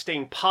always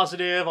staying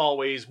positive,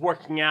 always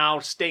working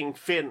out, staying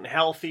fit and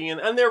healthy,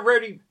 and they're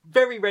very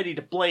ready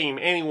to blame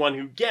anyone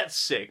who gets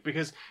sick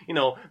because, you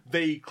know,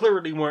 they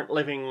clearly weren't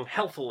living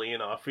healthily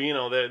enough. You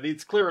know,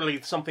 it's clearly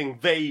something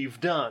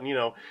they've done, you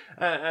know,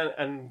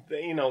 and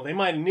you know, they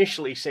might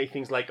initially say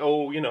things like,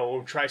 oh, you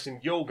know, try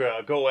some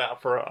yoga, go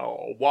out for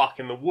a walk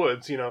in the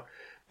woods, you know,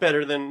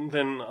 better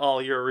than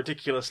all your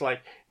ridiculous,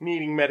 like,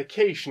 needing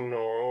medication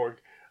or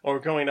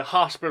going to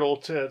hospital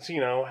to you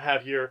know,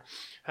 have your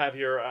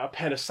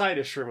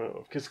appendicitis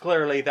removed, because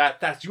clearly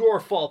that's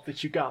your fault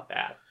that you got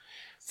that.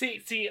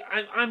 See,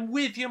 I'm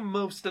with you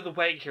most of the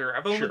way here.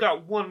 I've only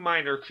got one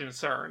minor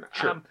concern.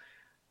 Sure.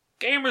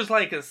 Gamers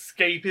like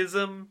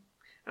escapism,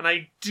 and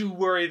I do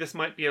worry this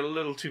might be a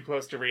little too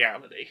close to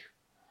reality.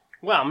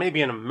 Well, maybe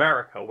in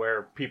America,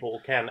 where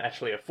people can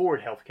actually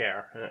afford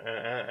healthcare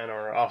and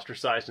are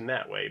ostracized in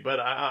that way. But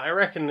I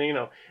reckon, you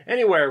know,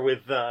 anywhere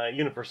with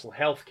universal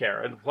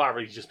healthcare, it'd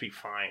probably just be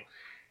fine.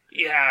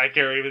 Yeah, I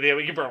agree with you.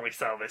 We could probably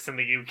sell this in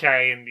the UK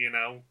and, you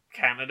know,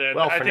 Canada.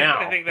 Well, now.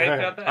 I think they've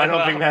got that. I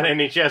don't think that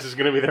NHS is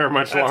going to be there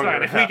much longer.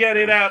 Fine. If we get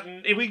it out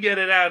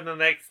in the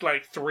next,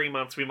 like, 3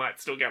 months, we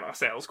might still get our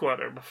sales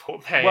quota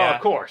before they... Well,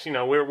 of course, you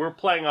know, we're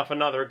playing off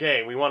another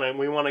game. We want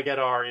to get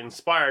our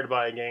inspired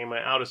by a game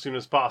out as soon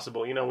as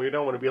possible. You know, we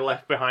don't want to be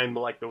left behind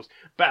like those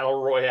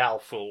battle royale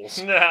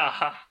fools.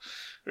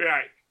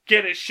 Right.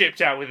 Get it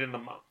shipped out within the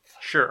month.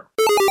 Sure.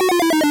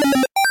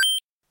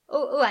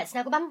 All right,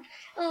 Snugglebum.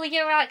 Oh,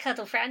 you're right,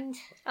 cuddle friend.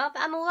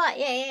 I'm all right.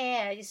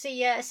 Yeah. You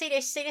see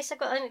this. I've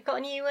got a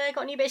new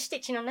bit of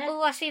stitching on there.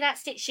 Oh, I see that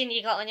stitching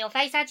you got on your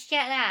face. How'd you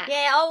get that?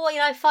 Yeah. Oh, well, you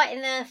know,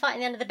 fighting the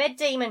under the bed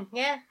demon.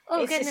 Yeah.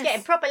 Oh, it's goodness.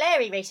 getting proper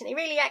Larry recently.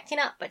 Really acting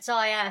up. But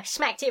I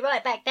smacked it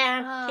right back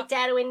down. Kicked it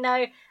out the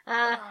window.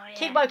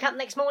 Kid woke up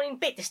next morning,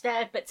 bit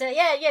disturbed. But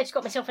just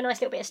got myself a nice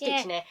little bit of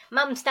stitching there.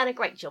 Mum's done a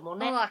great job on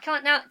that. Oh, I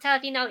can't tell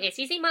if you noticed.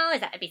 You see my eyes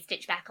that to be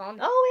stitched back on.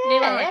 Oh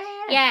New yeah.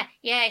 eye.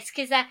 Yeah. It's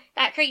because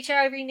that creature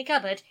over in the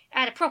cupboard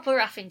had a proper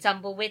rough and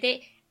tumble with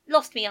it.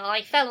 Lost me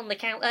eye, fell on the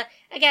counter.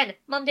 Again,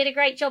 Mum did a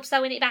great job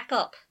sewing it back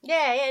up.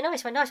 Yeah,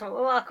 nice one.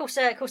 Well, of course,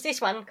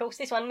 this one,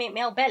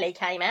 my old belly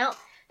came out.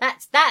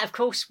 That, of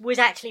course, was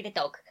actually the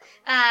dog.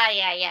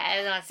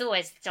 Yeah. That's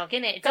always the dog,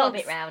 isn't it? Got a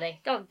bit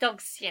rowdy.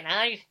 Dogs, you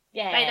know.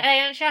 Yeah. They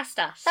don't trust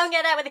us. Don't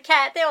get that with a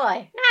cat, do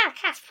I? Nah,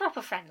 cat's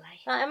proper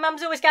friendly. And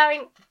Mum's always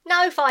going,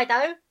 no,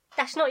 Fido,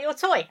 that's not your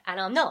toy. And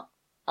I'm not.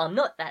 I'm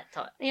not that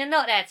type. You're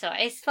not that type.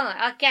 It's fine.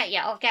 I'll get you.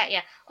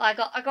 I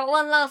got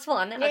one last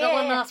one. I got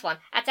one last one.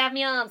 I had to have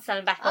my arm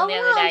sewn back on the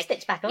other day.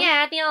 Stitched back on? Yeah,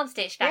 I had my arm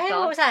stitched back on.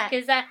 What was that?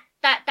 Because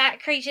that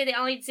creature that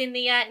hides in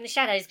the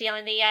shadows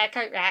behind the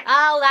coat rack.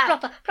 Oh,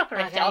 that. Proper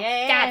Okay, job.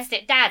 yeah.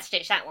 Dad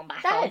stitched that one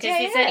back on. Dad,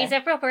 Because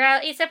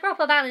it's a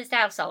proper balanced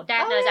household.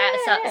 Dad knows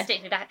how to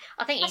stitch me back.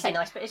 I think That's he a did.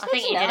 nice bit of I think he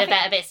stitching, did though. a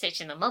better bit of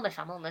stitching than Mum, if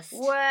I'm honest.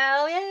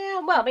 Well,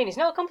 yeah. Well, I mean, it's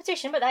not a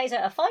competition, but that is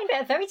a fine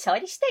bit of very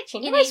tidy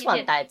stitching. Nice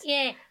one, Dad.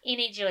 Yeah, you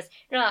need yours.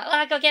 Right, well,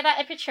 I got to get back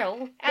to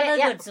patrol. Have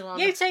a good one.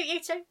 You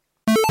too.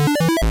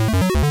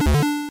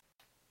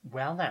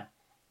 Well now,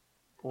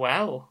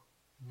 Well,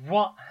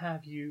 what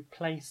have you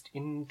placed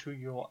into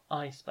your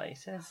eye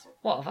spaces?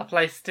 what have I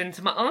placed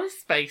into my eye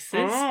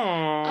spaces?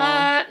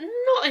 Mm.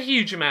 Not a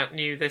huge amount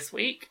new this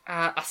week.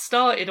 I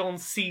started on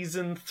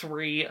season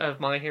 3 of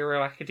My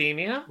Hero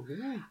Academia.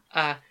 Ooh.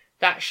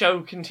 That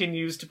show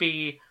continues to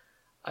be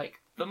like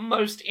the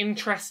most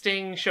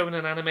interesting show in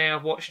an anime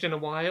I've watched in a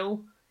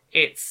while.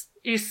 It's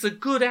a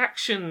good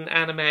action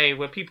anime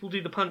where people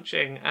do the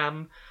punching.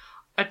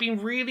 I've been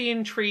really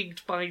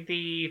intrigued by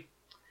the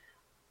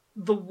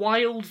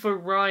wild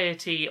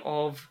variety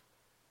of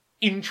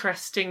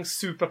interesting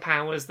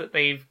superpowers that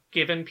they've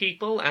given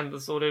people and the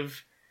sort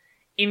of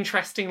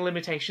interesting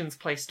limitations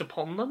placed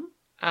upon them.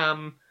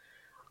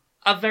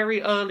 A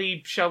very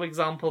early show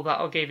example that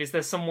I'll give is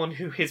there's someone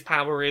who his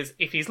power is,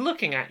 if he's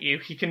looking at you,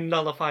 he can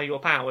nullify your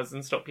powers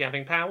and stop you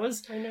having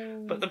powers. I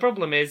know. But the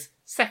problem is,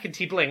 second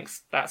he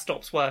blinks, that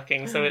stops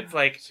working. So it's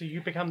like, So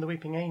you become the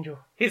Weeping Angel.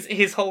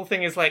 his whole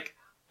thing is like,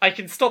 I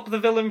can stop the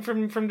villain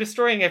from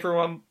destroying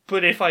everyone,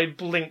 but if I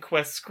blink,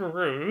 we're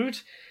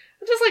screwed.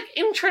 And just like,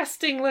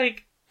 interesting,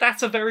 like,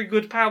 that's a very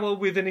good power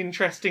with an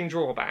interesting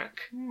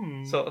drawback,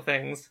 sort of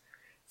things.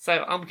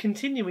 So I'm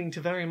continuing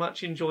to very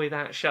much enjoy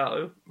that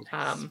show.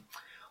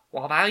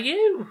 What about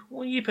you?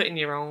 What are you putting in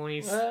your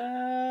eyes?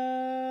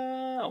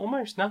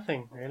 Almost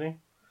nothing, really.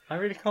 I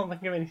really can't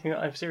think of anything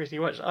that I've seriously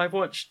watched. I've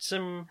watched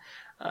some...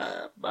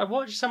 I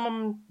watched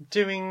someone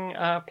doing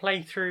a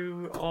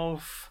playthrough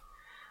of...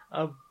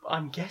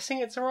 I'm guessing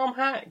it's a ROM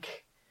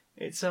hack.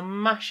 It's a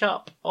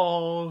mashup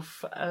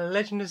of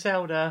Legend of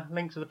Zelda,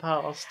 Link to the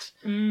Past,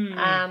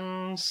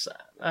 and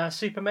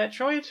Super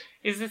Metroid.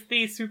 Is this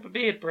the Super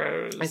Beard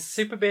Bros? It's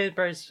Super Beard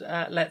Bros.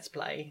 Let's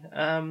Play,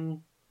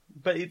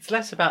 but it's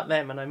less about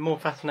them, and I'm more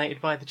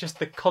fascinated by just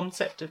the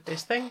concept of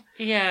this thing.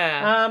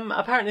 Yeah.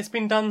 Apparently, it's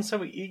been done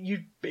so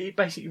it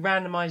basically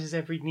randomizes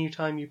every new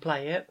time you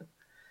play it.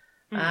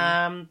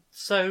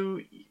 So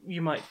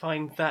you might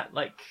find that,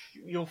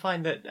 you'll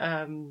find that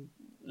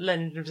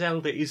Legend of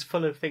Zelda is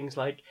full of things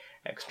like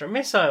extra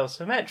missiles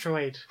for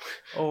Metroid,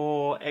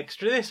 or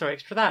extra this or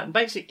extra that, and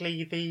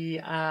basically the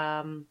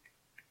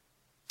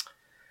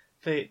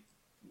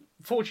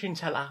fortune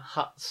teller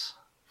huts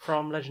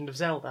from Legend of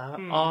Zelda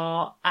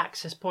are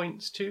access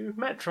points to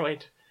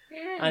Metroid.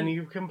 Yeah. And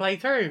you can play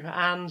through,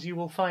 and you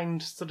will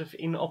find sort of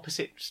in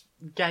opposite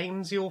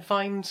games, you'll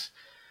find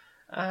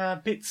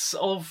bits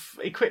of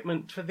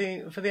equipment for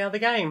the other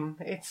game.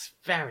 It's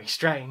very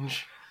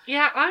strange.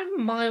 Yeah,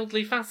 I'm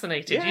mildly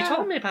fascinated. You Yeah.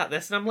 told me about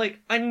this, and I'm like,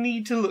 I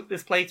need to look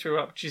this playthrough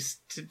up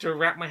just to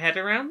wrap my head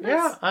around this.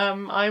 Yeah,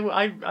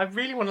 I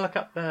really want to look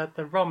up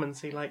the ROM and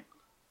see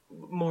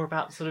more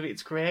about sort of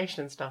its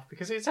creation and stuff,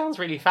 because it sounds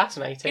really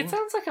fascinating. It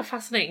sounds like a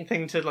fascinating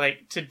thing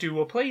to do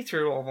a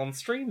playthrough of on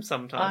stream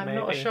sometime. I'm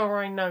not sure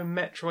I know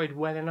Metroid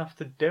well enough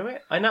to do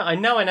it. I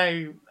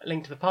know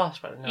Link to the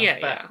Past well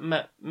enough,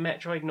 but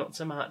Metroid not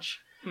so much.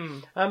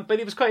 But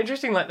it was quite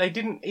interesting. They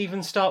didn't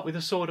even start with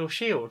a sword or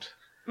shield.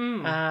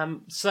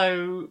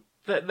 So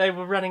that they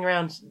were running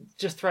around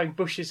just throwing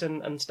bushes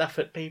and stuff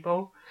at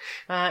people.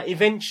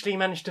 Eventually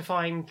managed to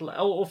find,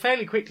 or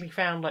fairly quickly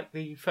found,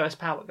 the first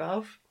power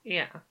glove.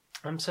 Yeah.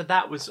 So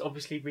that was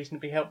obviously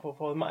reasonably helpful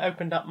for them. It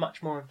opened up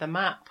much more of the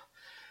map.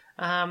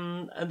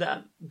 And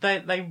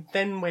they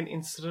then went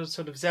into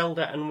sort of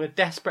Zelda and were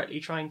desperately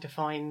trying to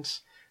find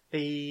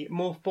the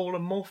Morph Ball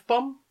and Morph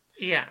Bomb.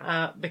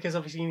 Yeah. Because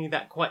obviously you need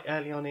that quite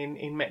early on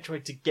in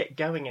Metroid to get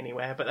going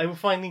anywhere. But they were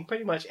finding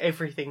pretty much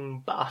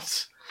everything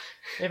but.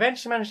 They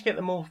eventually managed to get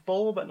the Morph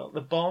Ball, but not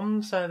the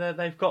bomb. So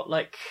they've got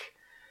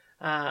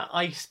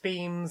ice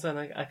beams and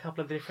a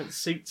couple of different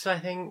suits, I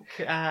think.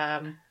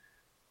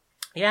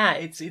 Yeah,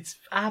 it's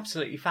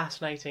absolutely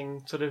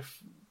fascinating, sort of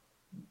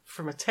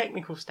from a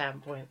technical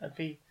standpoint. I'd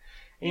be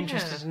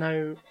interested to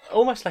know,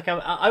 almost like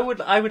I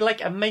would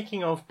like a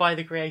making of by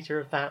the creator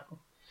of that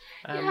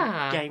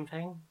game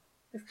thing.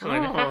 It's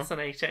kind of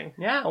fascinating.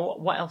 Yeah.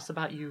 What else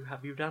about you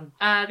have you done?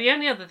 The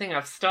only other thing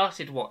I've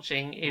started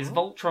watching is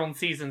Voltron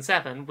Season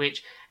 7,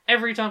 which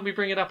every time we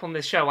bring it up on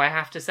this show, I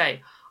have to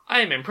say,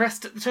 I am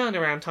impressed at the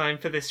turnaround time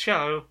for this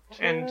show.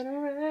 And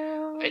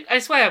I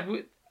swear,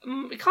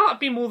 it can't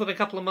be more than a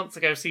couple of months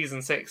ago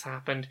Season 6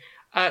 happened.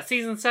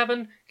 Season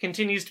 7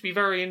 continues to be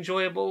very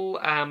enjoyable.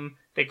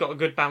 They've got a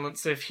good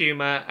balance of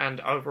humour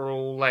and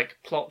overall,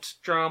 plot,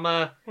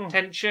 drama,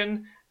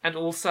 tension. And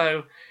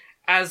also,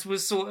 as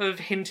was sort of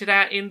hinted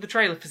at in the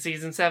trailer for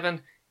Season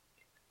 7,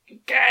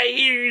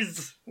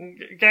 Guys!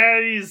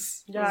 Yay!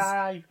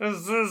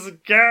 There's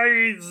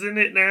guys in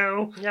it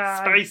now. Yay.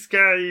 Space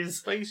guys.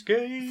 Space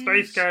gays!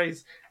 Space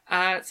guys.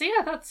 So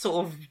yeah, that's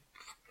sort of...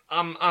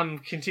 I'm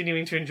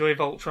continuing to enjoy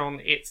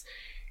Voltron.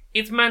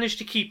 It's managed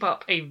to keep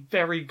up a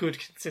very good,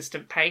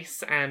 consistent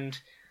pace, and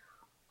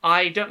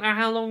I don't know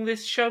how long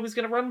this show is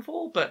going to run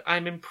for, but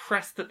I'm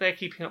impressed that they're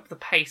keeping up the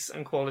pace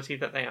and quality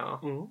that they are.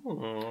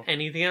 Ooh.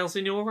 Anything else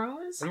in your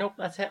eyes? Nope,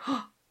 that's it.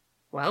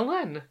 Well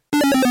then.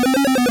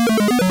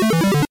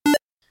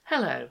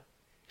 Hello.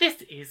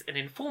 This is an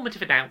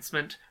informative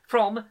announcement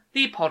from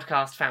the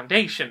Podcast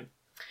Foundation.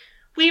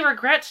 We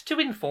regret to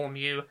inform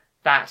you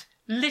that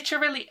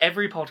literally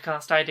every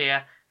podcast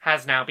idea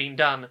has now been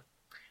done.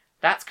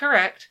 That's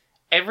correct.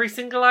 Every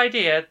single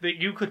idea that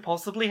you could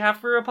possibly have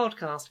for a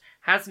podcast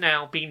has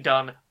now been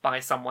done by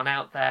someone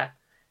out there.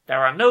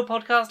 There are no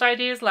podcast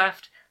ideas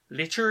left.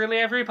 Literally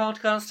every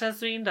podcast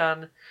has been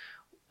done.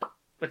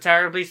 We're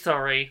terribly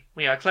sorry.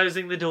 We are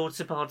closing the door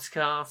to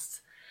podcasts.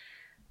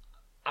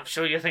 I'm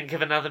sure you'll think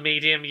of another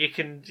medium you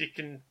can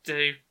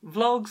do.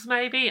 Vlogs,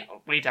 maybe?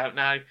 We don't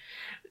know.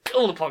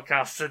 All the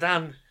podcasts are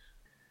done.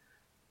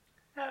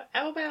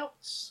 How about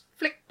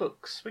flick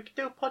books? We could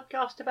do a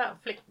podcast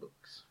about flick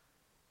books.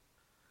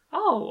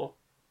 Oh.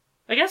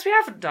 I guess we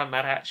haven't done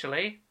that,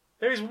 actually.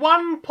 There is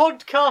one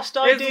podcast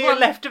idea one-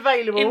 left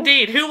available.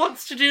 Indeed. Who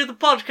wants to do the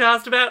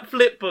podcast about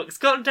flip books?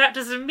 Contact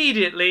us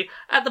immediately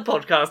at the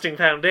Podcasting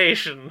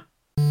Foundation.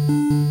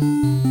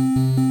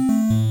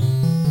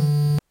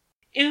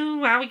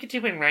 Ooh, how are we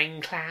doing,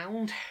 Rain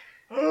Cloud?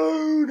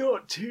 Oh,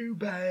 not too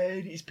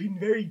bad. It's been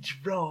very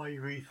dry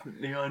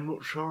recently. I'm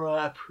not sure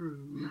I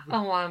approve.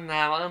 Oh, I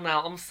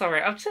know. I'm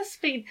sorry. I've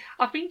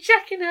been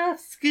checking our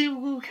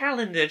school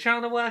calendar,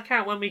 trying to work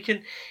out when we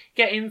can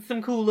get in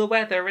some cooler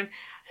weather, and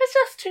there's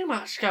just too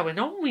much going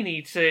on. We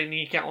need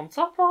to get on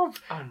top of.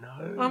 I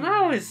know. I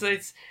know.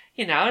 It's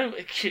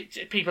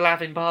people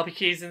having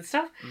barbecues and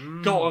stuff.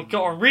 Got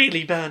to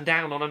really burn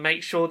down on and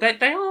make sure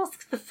that they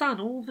ask the sun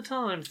all the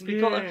time. So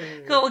we've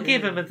got to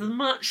give them as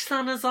much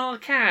sun as I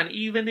can,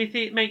 even if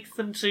it makes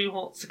them too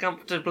hot to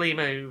comfortably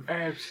move.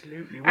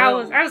 Absolutely.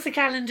 Well, How's the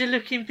calendar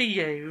looking for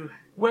you?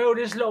 well,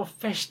 there's a lot of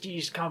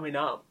festies coming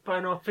up,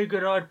 and I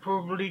figured I'd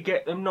probably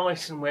get them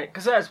nice and wet,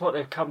 because that's what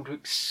they've come to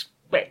expect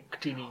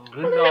in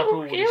England after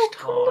all It'll this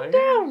cool them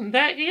time. down.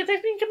 They've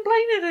been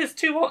complaining it's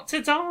too hot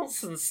to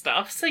dance and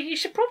stuff, so you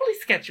should probably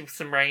schedule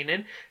some rain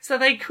in so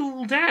they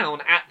cool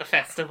down at the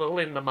festival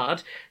in the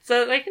mud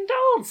so that they can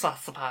dance, I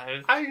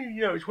suppose. And,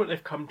 it's what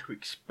they've come to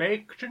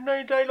expect, and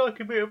they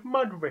like a bit of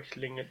mud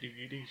wrestling at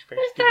these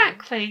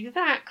festivals.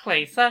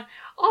 Exactly. So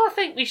I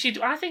think we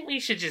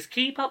should just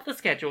keep up the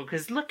schedule,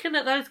 because looking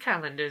at those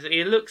calendars,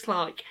 it looks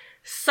like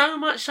so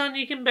much sun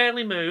you can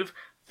barely move,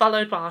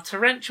 followed by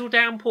torrential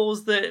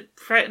downpours that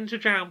threaten to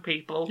drown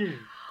people. Yeah,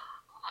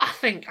 I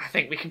think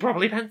we can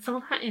probably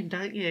pencil that in,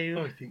 don't you?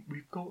 I think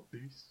we've got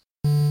this.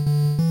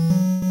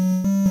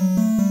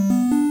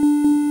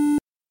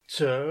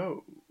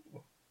 So,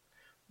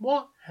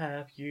 what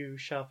have you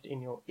shoved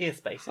in your ear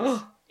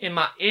spaces? In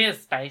my ear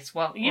space?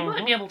 Well, you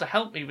might be able to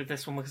help me with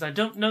this one, because I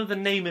don't know the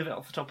name of it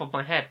off the top of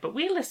my head, but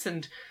we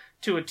listened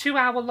to a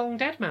 2-hour-long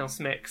Deadmau5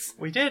 mix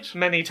We did.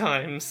 many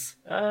times.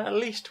 At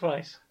least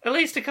twice. At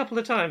least a couple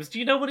of times. Do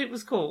you know what it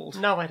was called?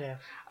 No idea.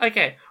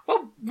 Okay,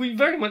 well, we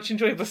very much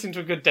enjoyed listening to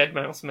a good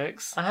Deadmau5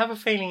 mix. I have a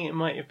feeling it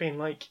might have been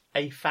like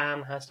a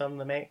fan has done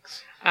the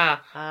mix.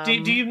 Do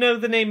you know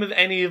the name of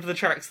any of the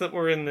tracks that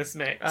were in this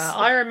mix?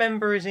 I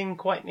Remember is in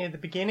quite near the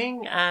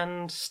beginning,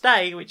 and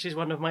Stay, which is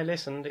one of my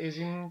listened, is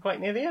in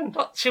quite near the end.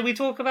 Well, shall we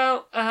talk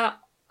about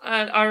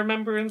I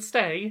Remember and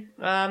Stay?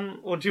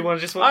 Or do you want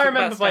to just I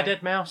Remember by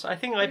Deadmau5. I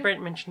think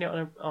Brent mentioned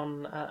it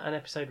on an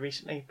episode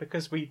recently,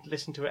 because we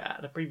listened to it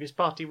at a previous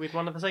party with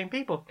one of the same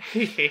people.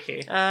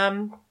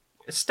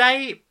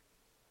 Stay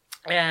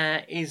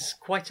is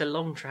quite a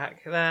long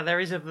track. There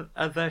is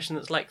a version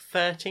that's like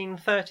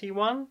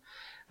 13:31.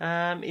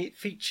 It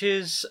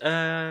features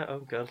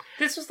oh god,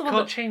 This was the one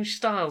that changed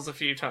styles a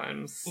few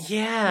times.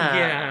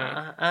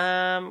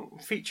 yeah.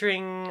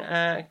 Featuring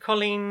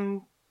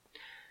Colleen.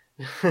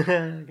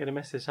 I'm gonna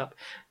mess this up.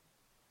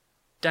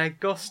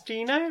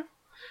 D'Agostino.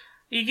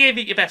 You gave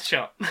it your best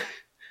shot.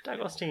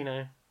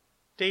 D'Agostino.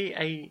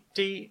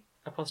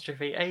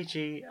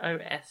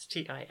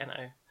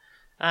 DAGOSTINO.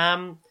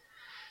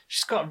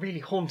 She's got a really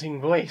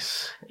haunting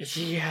voice. It's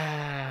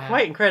Yeah.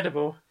 quite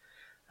incredible.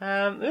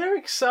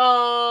 Lyrics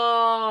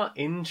are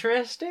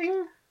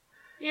interesting.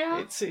 Yeah.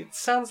 It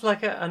sounds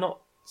like a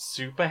not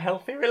super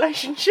healthy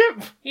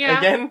relationship. Yeah.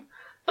 Again,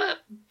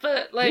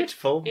 But like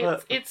beautiful,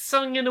 but it's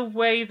sung in a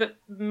way that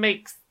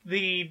makes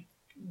the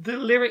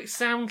lyrics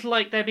sound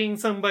like they're being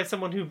sung by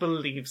someone who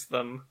believes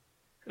them.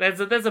 There's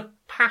a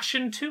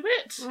passion to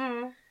it.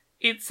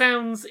 It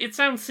sounds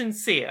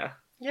sincere.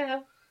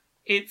 yeah.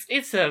 It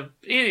is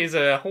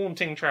a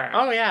haunting track.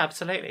 Oh yeah,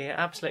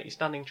 absolutely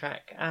stunning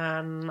track.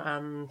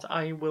 And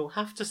I will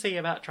have to see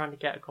about trying to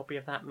get a copy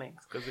of that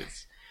mix, because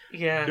it's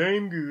Yeah.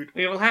 Damn good.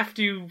 We will have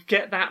to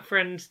get that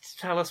friend to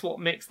tell us what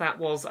mix that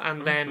was,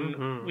 and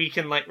then we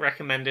can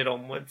recommend it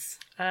onwards.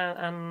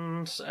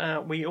 And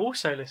we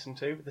also listened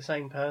to, with the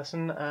same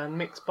person,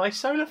 mixed by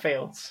Solar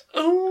Fields.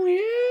 Oh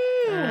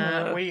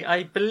yeah.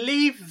 I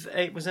believe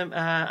it was an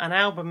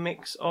album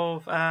mix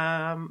of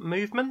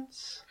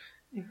Movements,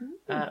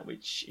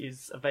 which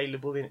is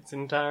available in its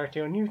entirety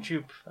on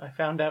YouTube. I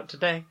found out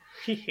today.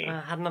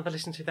 Had another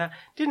listen to that.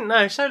 Didn't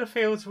know Solar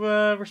Fields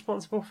were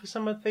responsible for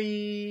some of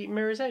the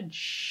Mirror's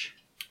Edge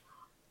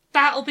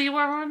That'll be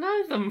where I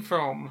know them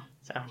from.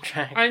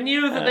 soundtrack. I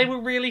knew that they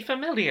were really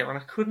familiar, and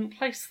I couldn't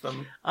place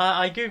them.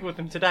 I googled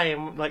them today,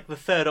 and the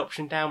third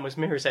option down was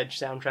Mirror's Edge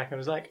soundtrack. I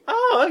was like,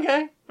 oh,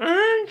 okay.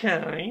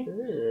 Okay.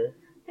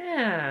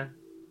 Yeah.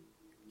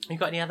 You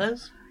got any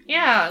others?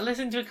 Yeah,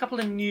 listened to a couple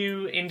of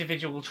new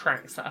individual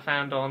tracks that I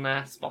found on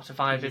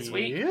Spotify this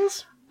week.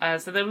 Yes.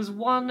 So there was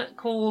one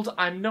called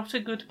I'm Not a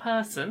Good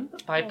Person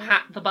by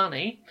Pat the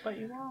Bunny. But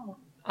you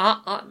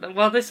are.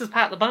 Well, this is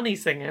Pat the Bunny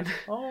singing.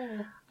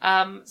 Oh.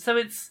 So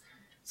it's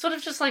sort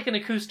of just like an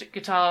acoustic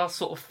guitar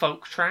sort of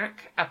folk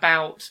track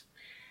about...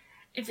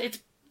 It's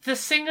the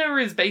singer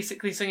is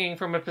basically singing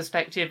from a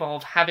perspective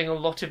of having a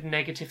lot of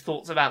negative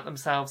thoughts about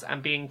themselves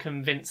and being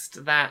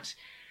convinced that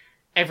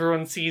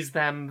everyone sees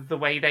them the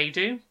way they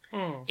do.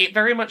 It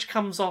very much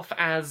comes off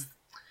as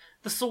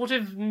the sort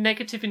of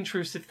negative,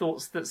 intrusive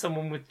thoughts that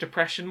someone with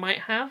depression might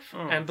have,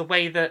 and the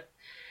way that,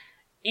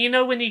 you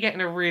know, when you get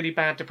in a really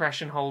bad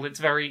depression hole, it's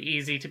very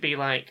easy to be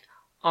like,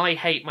 I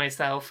hate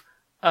myself,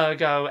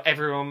 ergo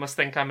everyone must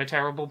think I'm a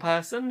terrible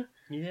person.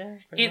 Yeah.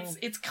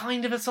 It's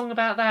kind of a song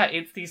about that.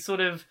 It's these sort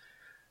of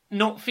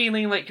not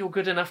feeling like you're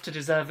good enough to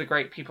deserve the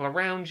great people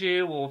around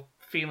you, or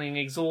feeling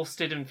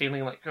exhausted and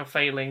feeling like you're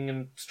failing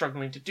and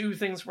struggling to do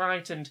things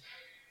right, and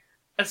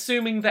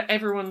assuming that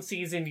everyone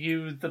sees in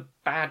you the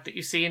bad that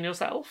you see in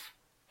yourself,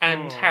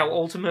 and how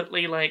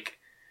ultimately,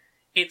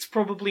 it's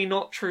probably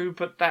not true,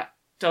 but that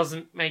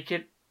doesn't make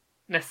it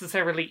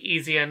necessarily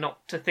easier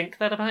not to think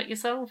that about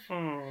yourself.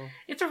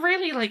 It's a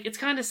really, it's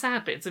kind of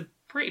sad, but it's a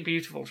pretty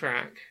beautiful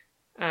track.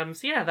 So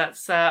yeah,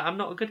 that's I'm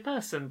Not a Good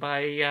Person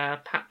by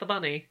Pat the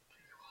Bunny.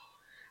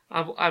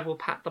 I will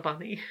pat the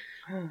bunny.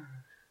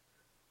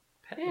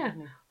 Yeah.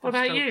 What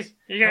about you?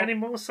 You got any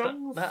more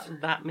songs?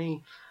 That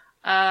me.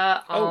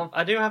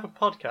 I do have a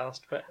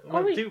podcast, but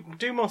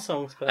do more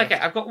songs first. Okay,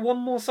 I've got one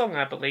more song,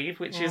 I believe,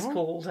 which is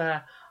called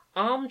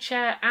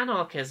Armchair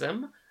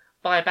Anarchism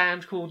by a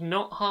band called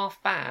Not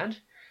Half Bad.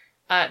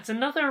 It's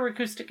another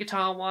acoustic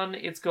guitar one.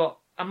 It's got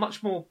a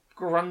much more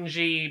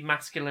grungy,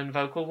 masculine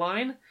vocal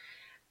line.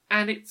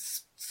 And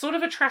it's sort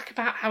of a track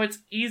about how it's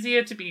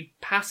easier to be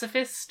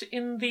pacifist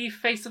in the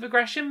face of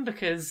aggression,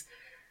 because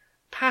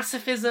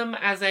pacifism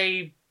as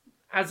a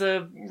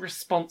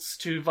response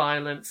to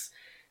violence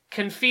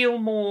can feel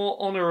more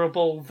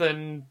honourable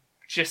than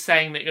just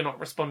saying that you're not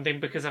responding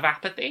because of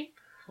apathy.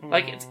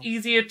 It's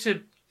easier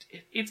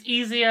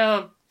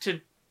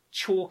to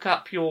chalk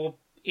up your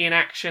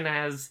inaction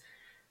as,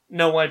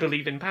 no, I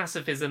believe in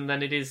pacifism,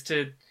 than it is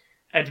to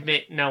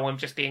admit, no, I'm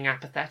just being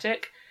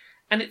apathetic.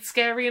 And it's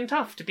scary and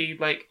tough to be,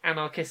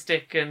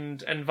 anarchistic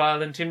and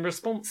violent in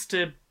response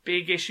to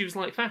big issues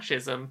like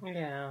fascism.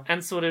 Yeah.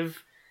 And sort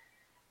of,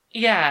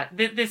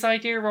 this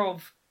idea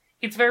of,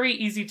 it's very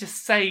easy to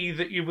say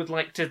that you would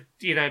like to,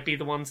 be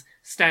the ones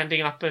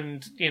standing up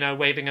and,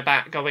 waving a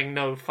bat going,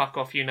 no, fuck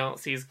off, you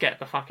Nazis, get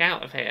the fuck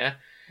out of here.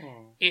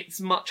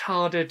 It's much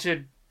harder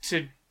to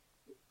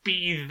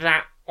be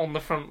that on the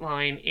front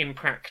line in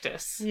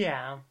practice.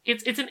 Yeah.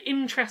 It's an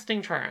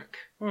interesting track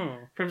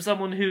from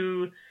someone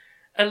who,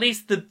 at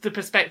least the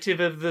perspective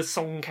of the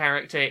song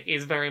character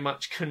is very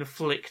much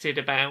conflicted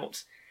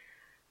about,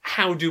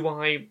 how do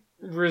I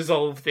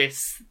resolve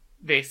this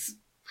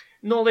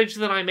knowledge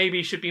that I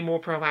maybe should be more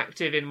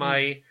proactive in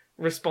my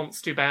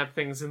response to bad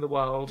things in the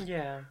world.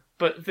 Yeah.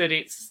 But that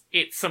it's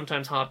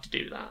sometimes hard to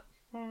do that.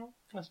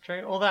 That's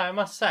true. Although I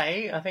must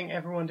say, I think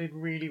everyone did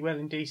really well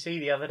in DC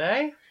the other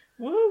day.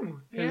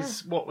 Woo!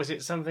 Because, what was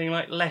it, something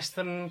like less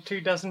than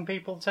 24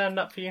 people turned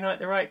up for Unite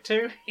the Right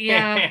too?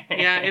 Yeah,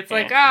 it's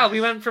like,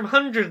 we went from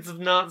hundreds of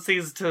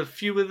Nazis to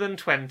fewer than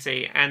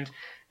 20, and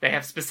they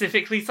have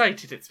specifically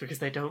cited it's because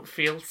they don't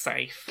feel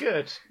safe.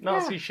 Good.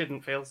 Nazis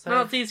shouldn't feel safe.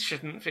 Nazis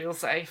shouldn't feel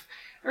safe.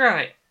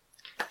 Right.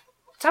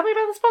 Tell me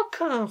about this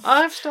podcast.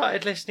 I've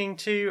started listening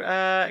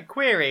to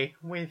Query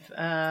with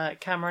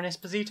Cameron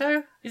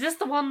Esposito. Is this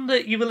the one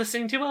that you were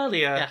listening to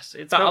earlier? Yes.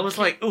 It's that I was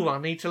like, I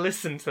need to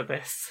listen to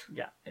this.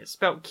 Yeah, it's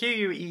spelled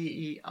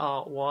Queery.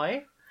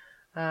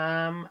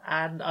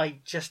 And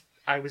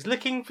I was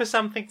looking for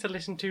something to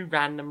listen to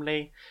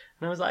randomly,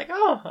 and I was like,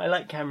 I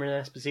like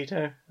Cameron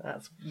Esposito.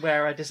 That's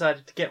where I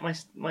decided to get my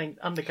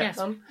undercut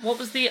done. What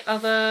was the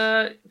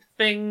other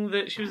thing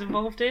that she was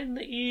involved in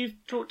that you've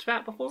talked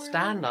about before?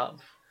 Stand-up.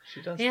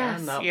 She does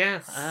stand-up.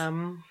 Yes.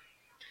 And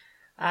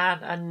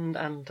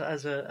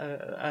as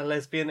a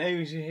lesbian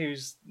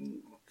who's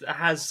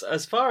has,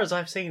 as far as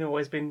I've seen,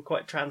 always been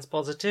quite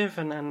trans-positive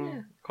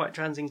and quite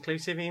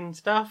trans-inclusive and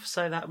stuff.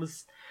 So that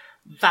was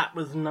That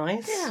was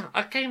nice. Yeah,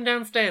 I came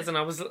downstairs and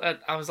I was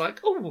like,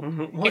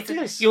 oh, What's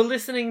this? You're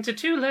listening to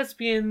two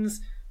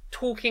lesbians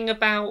talking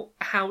about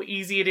how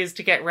easy it is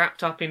to get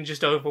wrapped up in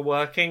just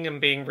overworking and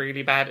being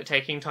really bad at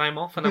taking time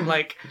off, and I'm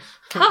like,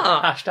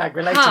 Hashtag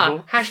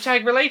relatable.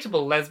 Hashtag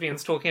relatable.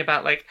 Lesbians talking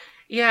about like,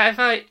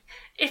 yeah,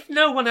 if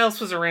no one else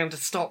was around to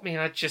stop me,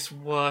 I'd just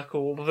work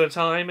all the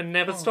time and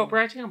never stop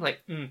writing. I'm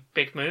like,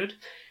 big mood.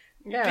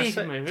 Yeah, Big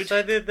so, mood.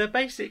 so the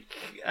basic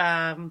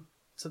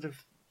sort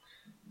of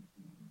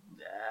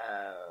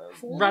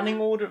running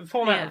order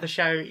format of the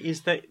show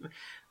is that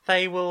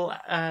they will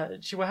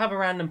she will have a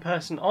random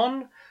person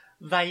on.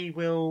 They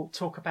will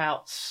talk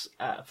about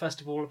first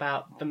of all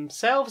about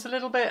themselves a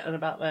little bit and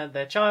about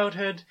their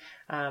childhood,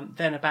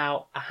 then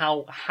about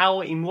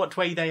how in what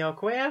way they are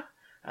queer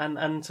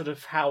and sort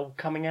of how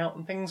coming out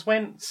and things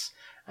went.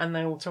 And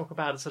they will talk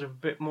about sort of a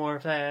bit more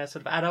of their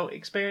sort of adult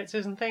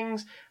experiences and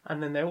things,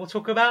 and then they will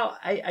talk about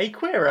a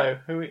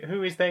queero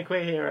who is their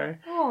queer hero,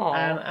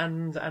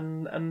 and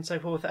so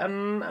forth,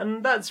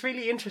 and that's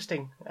really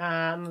interesting.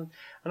 And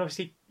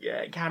obviously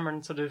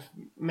Cameron sort of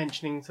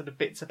mentioning sort of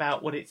bits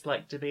about what it's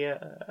like to be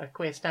a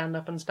queer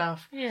stand-up and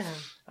stuff. Yeah.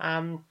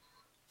 In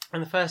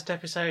the first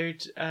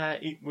episode,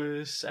 it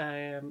was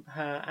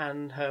her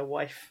and her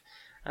wife.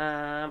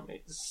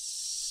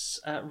 It's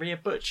Rhea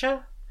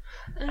Butcher.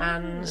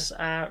 And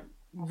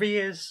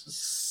Rhea's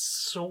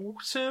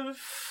sort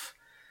of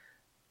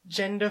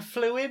gender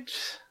fluid.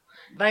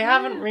 They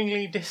haven't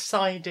really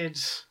decided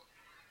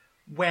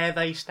where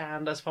they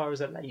stand as far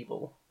as a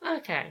label.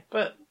 Okay.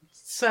 But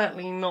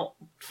certainly not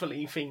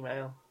fully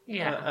female.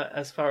 Yeah.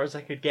 As far as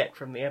I could get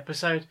from the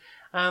episode.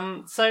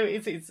 So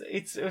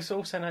it's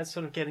also nice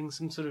sort of getting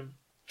some sort of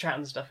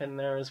chat stuff in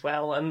there as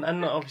well, and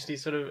obviously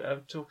sort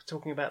of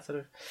talking about sort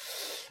of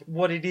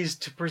what it is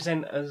to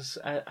present as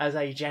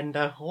a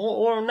gender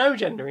or no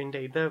gender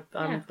indeed.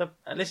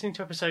 Listening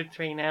to episode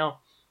 3 now,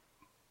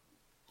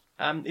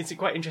 it's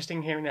quite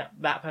interesting hearing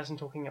that person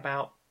talking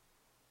about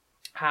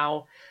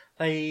how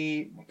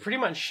they pretty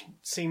much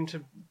seem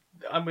to.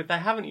 They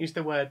haven't used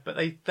the word, but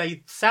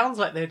they sounds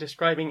like they're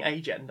describing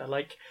a gender,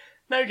 like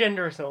no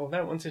gender at all.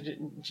 Don't want to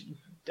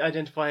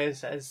identify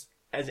as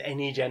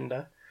any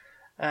gender.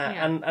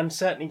 And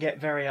certainly get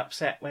very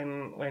upset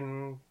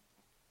when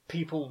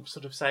people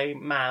sort of say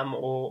ma'am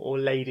or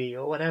lady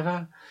or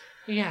whatever.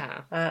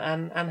 Yeah.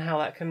 And how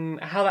that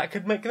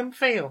could make them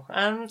feel.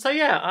 So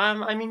yeah,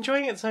 I'm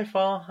enjoying it so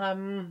far.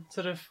 I'm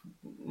sort of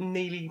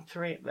nearly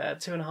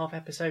 2.5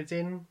 episodes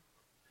in.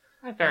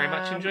 I very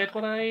much enjoyed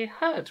what I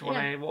heard when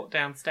I walked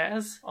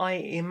downstairs. I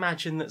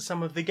imagine that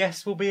some of the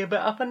guests will be a bit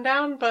up and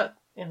down, but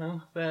you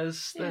know, there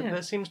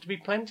seems to be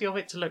plenty of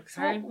it to look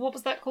through. What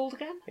was that called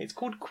again? It's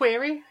called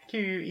Query,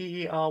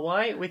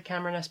 Queery, with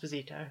Cameron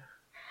Esposito.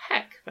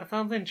 Heck, that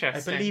sounds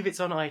interesting. I believe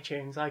it's on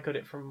iTunes. I got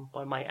it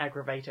by my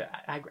aggregator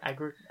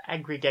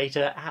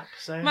app.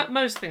 So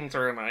most things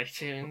are on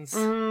iTunes.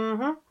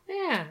 Mm-hmm.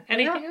 Yeah.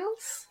 Anything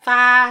else?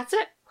 That's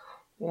it.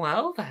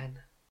 Well then.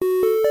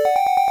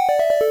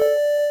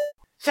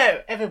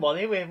 So,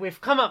 everybody, we've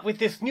come up with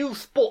this new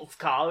sports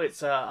car.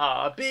 It's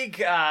a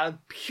big,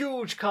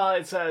 huge car.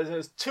 It's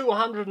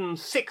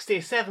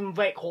 267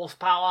 brake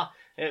horsepower.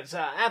 It's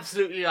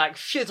absolutely like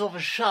shit off a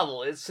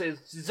shovel. It's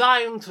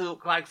designed to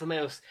look like the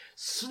most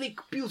sleek,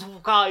 beautiful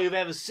car you've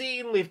ever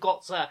seen. We've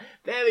got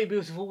very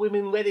beautiful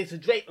women ready to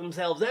drape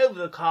themselves over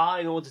the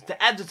car in order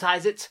to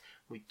advertise it.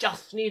 We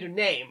just need a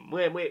name.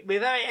 We're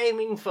very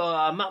aiming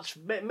for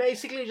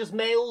basically just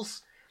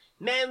males.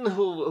 Men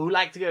who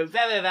like to go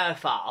very, very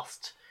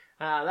fast.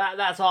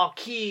 That's our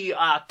key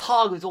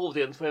target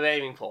audience we're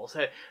aiming for.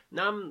 So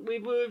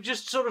we're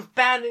just sort of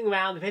banding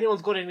around. If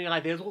anyone's got any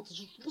ideas, what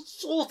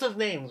sort of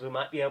names we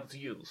might be able to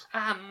use?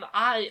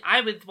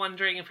 I was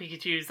wondering if we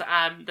could use the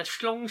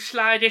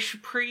Schlongschleider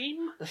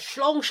Supreme. The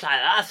Schlongschleider,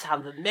 that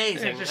sounds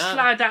amazing. Just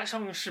slide that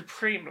song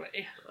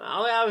supremely.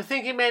 I was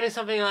thinking maybe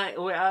something like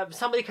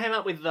somebody came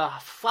up with the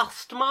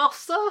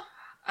Thrustmaster.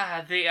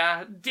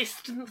 The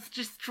Distance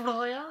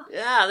Destroyer.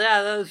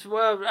 Yeah, those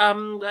were.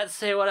 Let's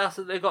see what else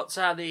have they got.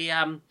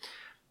 The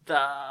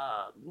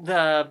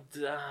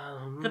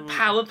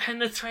Power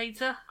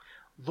Penetrator.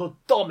 The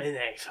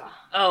Dominator.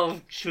 Oh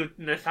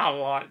goodness, I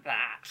like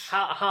that.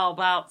 How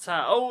about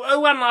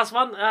one last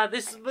one.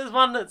 This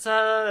one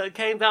that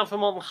came down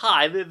from on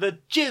high. The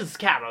Jizz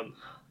Cannon.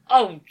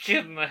 Oh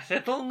goodness,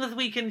 as long as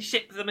we can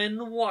ship them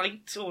in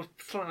white or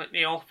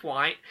slightly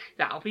off-white,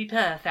 that'll be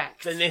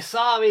perfect. The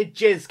Nisari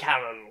Jizz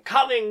Cannon,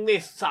 coming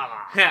this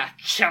summer.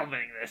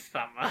 Coming this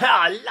summer.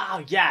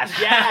 Oh, yes.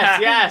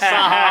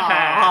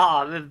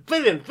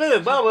 Brilliant.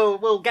 Well,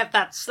 we'll get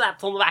that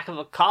slapped on the back of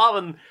the car,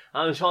 and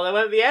I'm sure there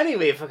won't be any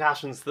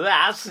repercussions to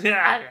that.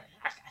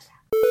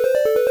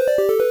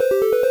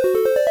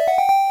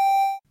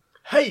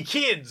 Hey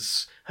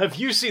kids, have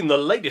you seen the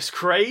latest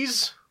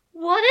craze?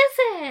 What is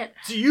it?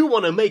 Do you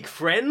want to make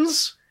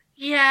friends?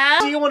 Yeah.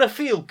 Do you want to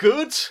feel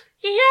good?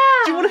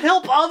 Yeah. Do you want to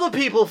help other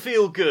people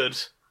feel good?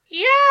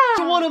 Yeah.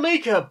 Do you want to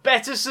make a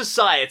better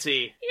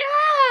society?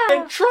 Yeah.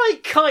 Then try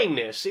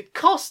kindness. It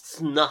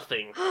costs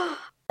nothing.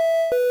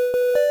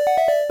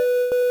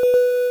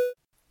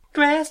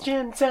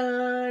 Question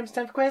time. It's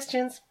time for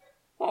questions.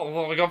 What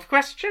have we got for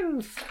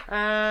questions?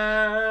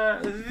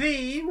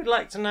 V would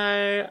like to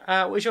know,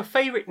 what was your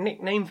favourite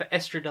nickname for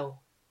Estradil?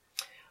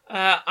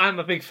 I'm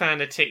a big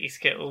fan of Titty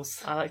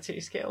Skittles. I like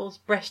Titty Skittles,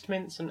 breast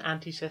mints and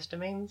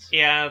antihistamines.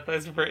 Yeah,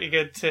 those are pretty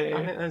good too.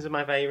 I think those are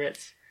my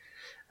favourites.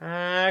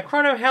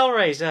 Chrono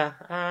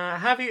Hellraiser,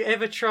 have you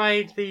ever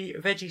tried the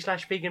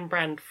veggie/vegan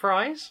brand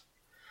fries?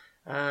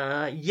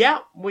 Yeah,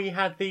 we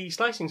had the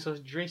slicing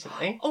sausage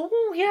recently. Oh,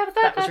 yeah,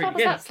 That was really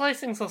good. that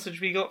slicing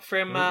sausage we got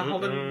from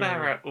Holland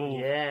Barrett. Ooh.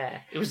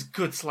 Yeah. It was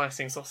good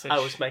slicing sausage. I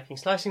was making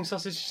slicing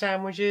sausage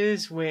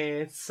sandwiches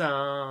with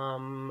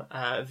some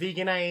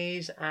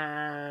veganese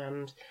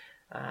and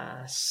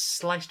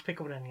sliced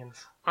pickled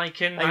onions. I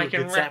can They were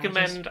good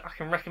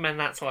recommend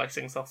that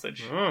slicing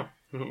sausage.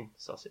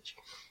 Sausage.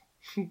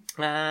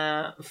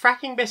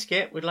 Fracking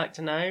Biscuit would like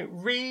to know,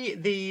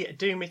 the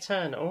Doom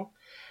Eternal.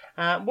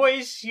 What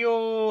is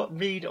your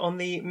read on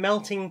the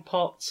melting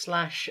pot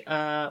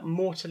 /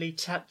 mortally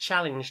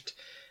challenged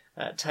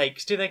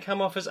takes? Do they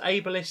come off as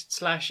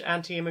ableist /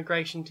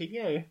 anti-immigration to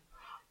you?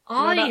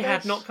 I about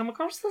had this? not come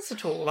across this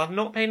at all. I've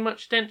not paid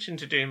much attention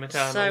to Doom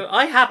Eternal. So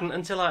I hadn't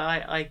until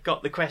I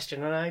got the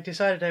question, and I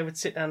decided I would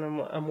sit down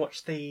and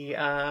watch the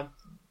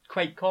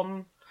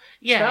QuakeCon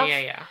stuff.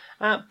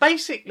 yeah.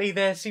 Basically,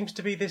 there seems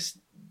to be this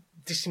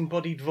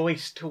disembodied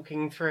voice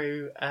talking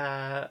through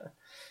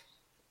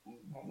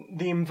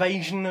the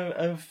invasion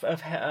of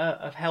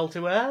hell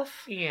to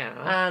earth,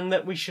 Yeah. and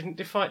that we shouldn't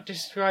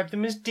describe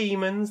them as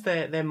demons.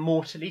 They're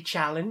mortally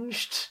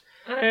challenged.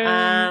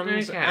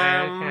 Okay.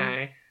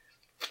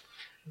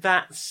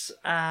 That's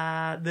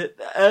that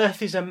Earth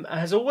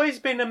has always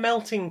been a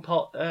melting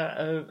pot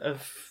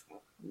of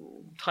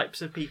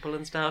types of people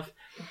and stuff,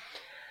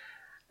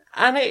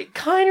 and it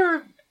kind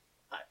of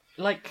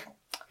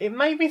it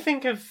made me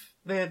think of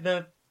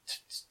the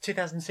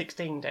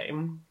 2016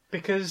 game,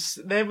 because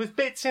there was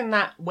bits in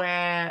that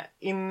where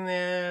in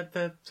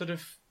the sort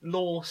of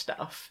lore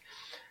stuff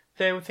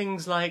there were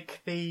things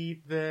like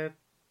the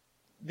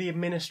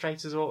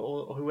administrators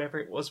or whoever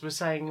it was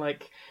saying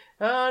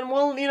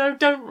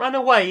don't run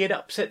away, it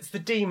upsets the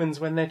demons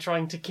when they're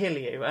trying to kill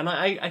you, and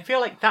I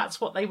feel like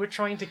that's what they were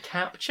trying to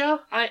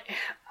capture. I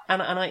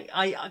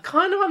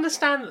kind of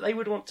understand that they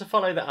would want to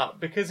follow that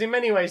up, because in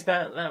many ways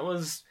that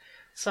was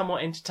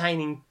somewhat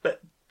entertaining,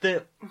 but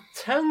the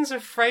turns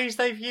of phrase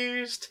they've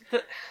used,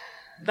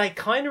 they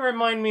kind of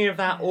remind me of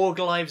that Org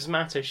Lives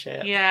Matter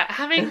shit. Yeah,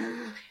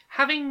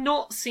 having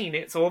not seen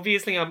it, so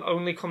obviously I'm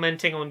only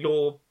commenting on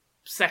your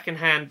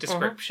second-hand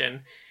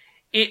description.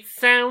 It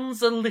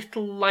sounds a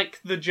little like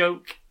the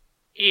joke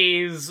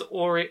is,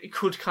 or it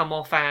could come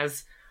off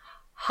as,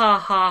 ha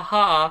ha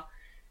ha,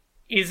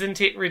 isn't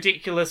it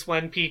ridiculous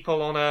when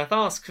people on Earth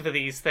ask for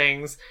these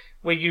things?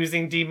 We're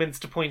using demons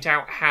to point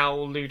out how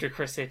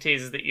ludicrous it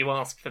is that you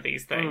ask for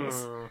these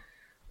things.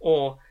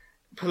 Or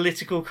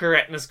political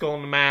correctness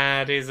gone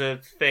mad is a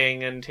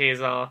thing, and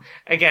here's our...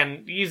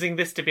 Again, using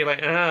this to be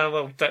like,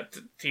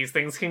 these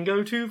things can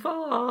go too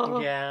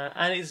far. Yeah,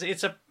 and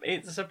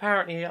it's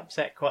apparently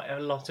upset quite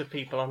a lot of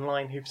people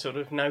online who've sort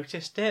of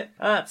noticed it.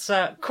 That's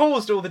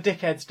caused all the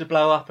dickheads to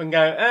blow up and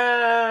go,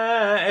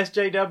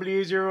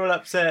 SJWs, you're all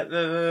upset.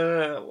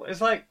 It's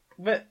like,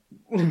 but...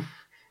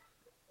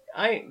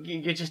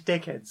 you're just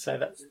dickheads, so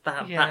that's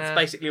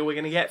basically all we're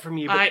going to get from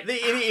you. But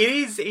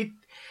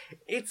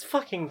it's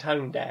fucking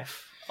tone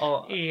deaf.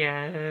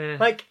 Yeah.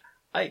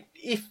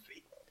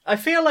 I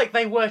feel like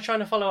they were trying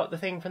to follow up the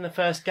thing from the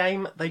first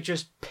game, they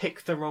just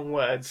picked the wrong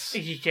words.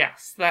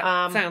 Yes, that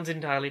sounds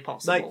entirely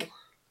possible.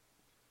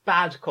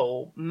 Bad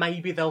call.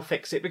 Maybe they'll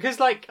fix it, because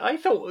I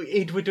thought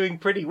id were doing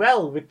pretty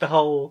well with the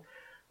whole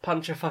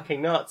punch a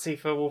fucking Nazi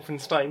for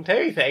Wolfenstein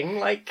 2 thing.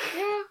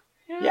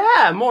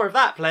 Yeah, more of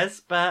that,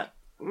 please. But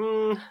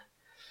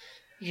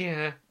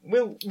yeah,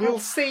 we'll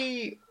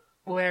see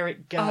where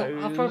it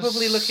goes. I'll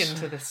probably look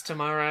into this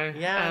tomorrow.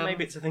 Yeah,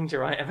 maybe it's a thing to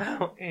write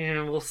about.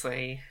 Yeah, we'll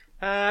see.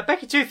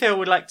 Becky Toothill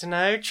would like to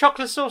know,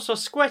 chocolate sauce or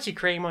squirty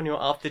cream on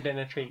your after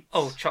dinner treats?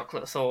 Oh,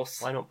 chocolate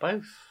sauce. Why not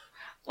both?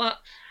 Well,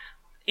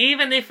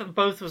 even if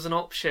both was an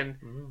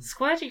option,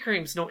 squirty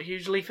cream's not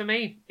hugely for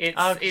me. You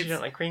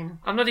don't like cream?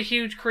 I'm not a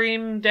huge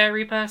cream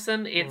dairy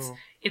person.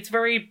 It's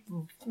very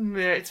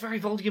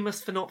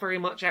voluminous for not very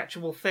much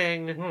actual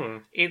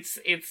thing.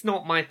 It's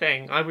not my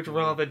thing. I would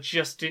rather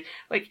just do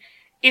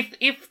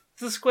if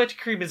the squirty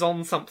cream is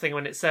on something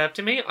when it's served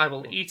to me, I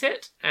will eat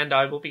it and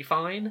I will be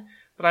fine.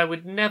 But I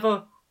would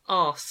never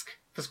ask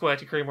for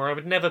squirty cream, or I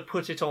would never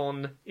put it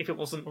on if it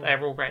wasn't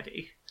there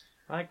already.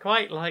 I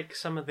quite like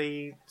some of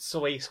the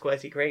soy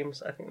squirty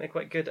creams. I think they're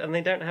quite good, and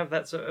they don't have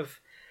that sort of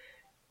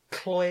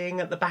cloying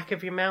at the back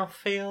of your mouth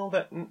feel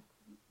that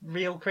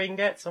real cream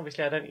gets.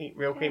 Obviously, I don't eat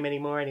real cream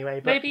anymore anyway.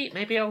 But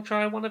maybe I'll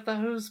try one of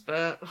those.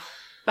 But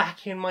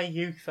back in my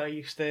youth, I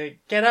used to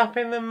get up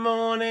in the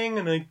morning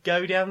and I'd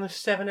go down the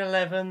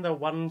 7-Eleven, the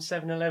one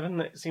 7-Eleven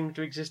that seems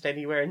to exist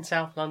anywhere in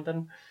South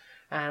London,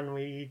 and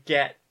we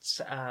get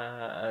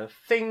a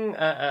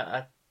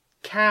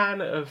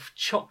can of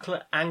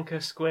chocolate Anchor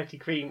squirty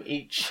cream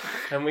each,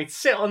 and we'd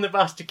sit on the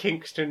bus to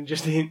Kingston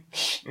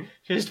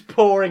just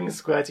pouring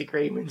squirty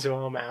cream into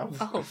our mouths.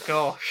 Oh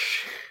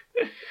gosh.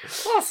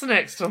 What's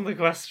next on the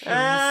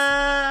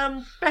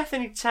questions?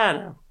 Bethany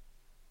Turner.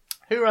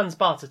 Who runs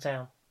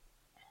Bartertown?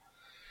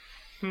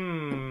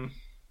 I'm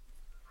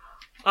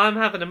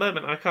having a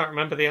moment. I can't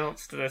remember the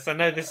answer to this. I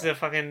know this is a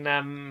fucking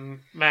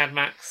Mad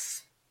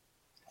Max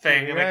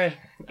thing.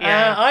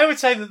 I would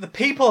say that the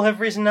people have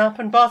risen up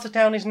and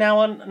Bartertown is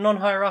now a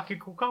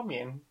non-hierarchical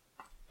commune.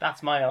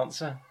 That's my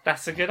answer.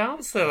 That's a good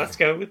answer. Let's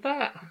go with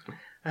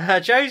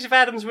that. Joseph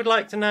Adams would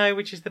like to know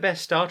which is the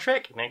best Star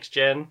Trek. Next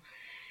Gen.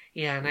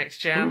 Yeah, Next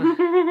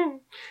Gen.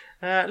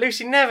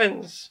 Lucy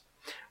Nevins.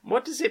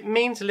 What does it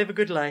mean to live a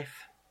good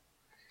life?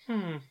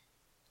 I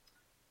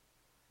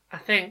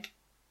think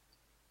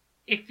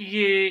if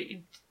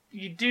you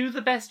do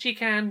the best you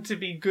can to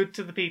be good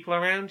to the people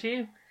around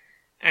you,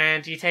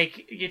 and you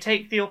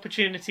take the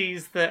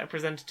opportunities that are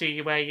presented to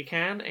you where you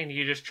can, and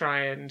you just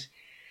try and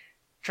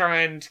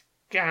do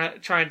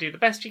the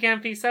best you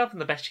can for yourself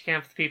and the best you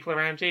can for the people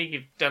around you,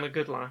 you've done a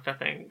good life, I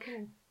think.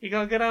 You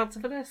got a good answer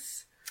for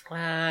this?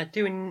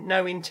 Doing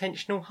no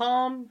intentional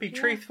harm, be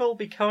truthful,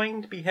 be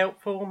kind, be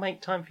helpful,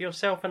 make time for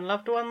yourself and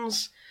loved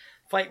ones,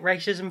 fight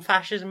racism,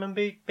 fascism and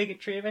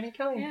bigotry of any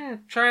kind. Yeah,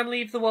 try and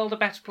leave the world a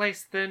better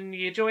place than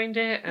you joined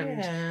it,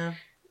 and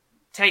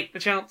take the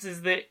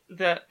chances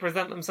that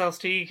present themselves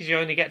to you, because you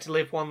only get to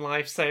live one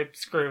life, so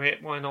screw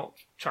it, why not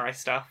try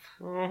stuff?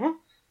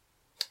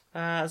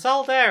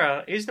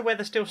 Zaldera, is the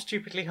weather still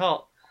stupidly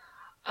hot?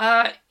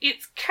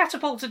 It's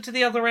catapulted to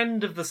the other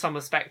end of the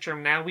summer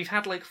spectrum now. We've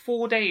had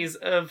 4 days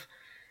of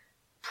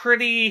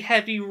pretty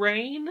heavy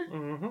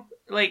rain.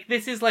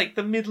 This is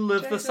the middle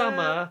of the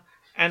summer,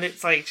 and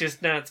it's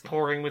it's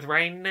pouring with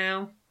rain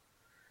now.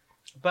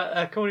 But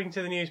according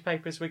to the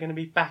newspapers, we're going to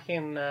be back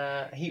in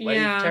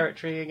heatwave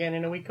territory again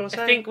in a week or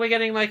so. I think we're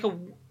getting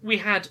we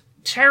had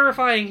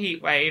terrifying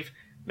heatwave,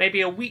 maybe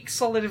a week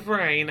solid of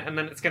rain, and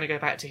then it's going to go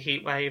back to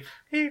heatwave.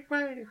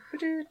 Heatwave.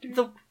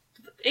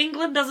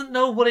 England doesn't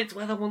know what its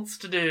weather wants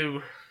to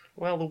do.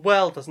 Well, the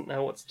world doesn't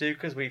know what to do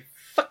because we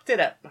fucked it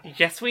up.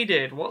 Yes, we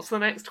did. What's the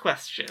next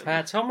question?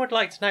 Tom would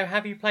like to know,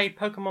 have you played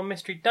Pokemon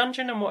Mystery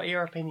Dungeon and what are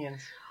your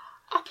opinions?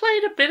 I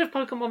played a bit of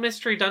Pokemon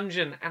Mystery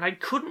Dungeon and I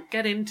couldn't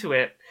get into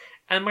it.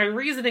 And my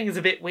reasoning is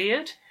a bit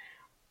weird.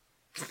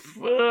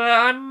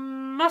 I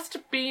must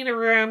have been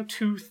around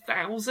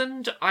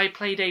 2000. I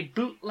played a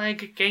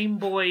bootleg Game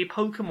Boy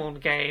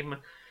Pokemon game.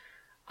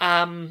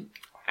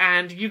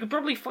 And you could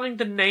probably find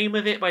the name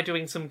of it by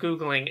doing some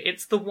Googling.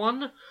 It's the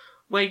one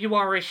where you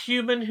are a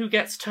human who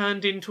gets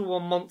turned into a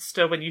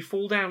monster when you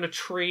fall down a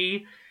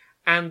tree,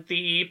 and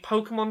the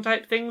Pokemon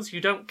type things,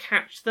 you don't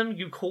catch them,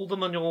 you call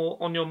them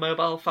on your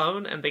mobile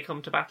phone and they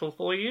come to battle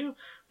for you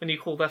when you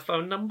call their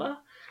phone number.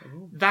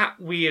 That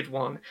weird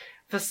one.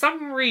 For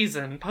some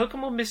reason,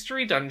 Pokemon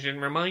Mystery Dungeon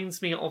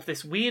reminds me of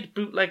this weird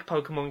bootleg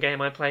Pokemon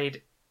game I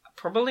played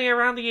probably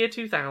around the year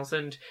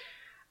 2000,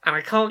 and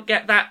I can't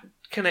get that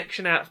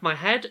connection out of my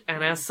head,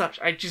 and as such,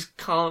 I just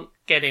can't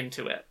get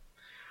into it.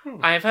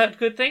 I have heard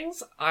good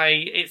things.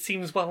 It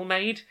seems well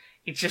made.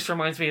 It just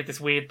reminds me of this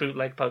weird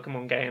bootleg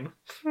Pokemon game.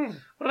 What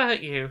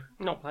about you?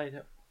 Not played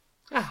it.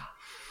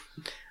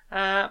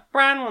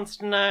 Bran wants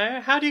to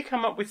know, how do you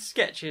come up with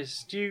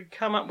sketches? Do you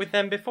come up with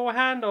them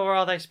beforehand, or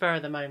are they spur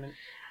of the moment?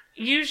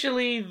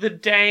 Usually the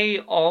day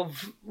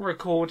of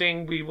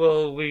recording, we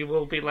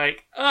will be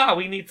like,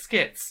 we need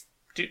skits.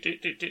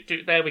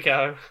 There we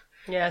go.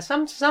 Yeah,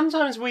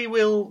 sometimes we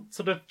will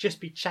sort of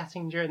just be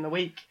chatting during the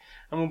week,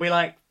 and we'll be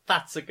like,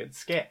 that's a good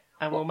skit,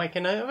 and we'll make a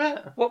note of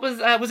it. What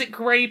was it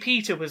Grey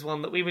Peter was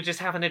one that we were just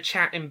having a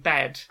chat in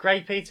bed?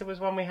 Grey Peter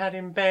was one we had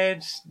in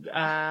bed.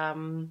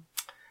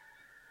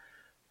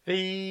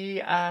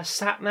 The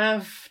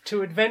Sat-Nav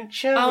to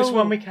Adventure was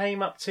one we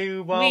came up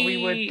to while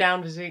we were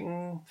down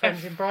visiting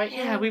friends in Brighton.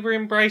 Yeah, we were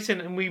in Brighton,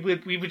 and we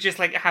were just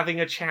having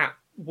a chat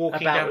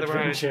walking about down the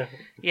adventure. road.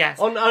 Yes.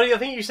 I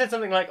think you said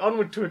something like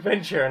onward to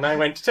adventure, and I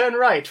went turn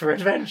right for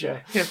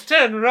adventure. Yes,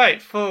 turn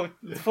right for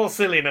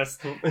silliness.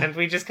 And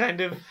we just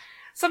kind of...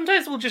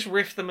 Sometimes we'll just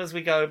riff them as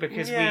we go,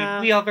 because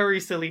we are very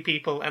silly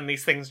people, and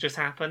these things just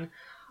happen.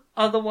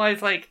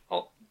 Otherwise,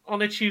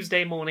 on a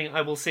Tuesday morning,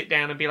 I will sit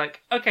down and be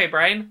like, okay,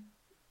 brain,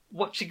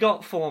 what you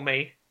got for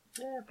me?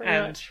 Yeah, pretty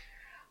much.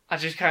 I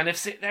just kind of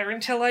sit there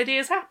until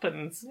ideas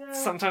happen. Yeah.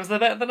 Sometimes they're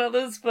better than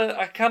others, but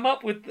I come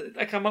up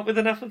with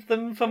enough of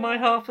them for my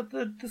half of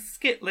the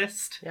skit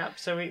list. Yep.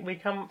 So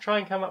we try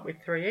and come up with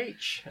 3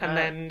 each, and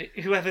then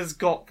whoever's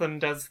got them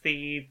does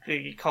the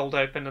cold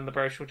open and the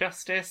Brochal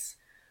Justice.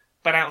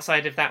 But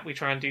outside of that, we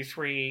try and do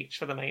 3 each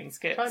for the main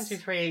skits. Try and do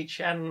 3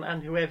 each,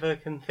 and whoever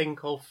can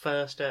think of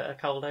first a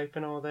cold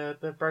open or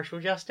the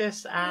Brochal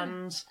Justice,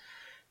 and.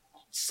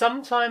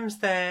 Sometimes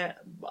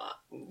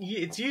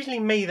it's usually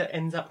me that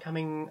ends up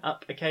coming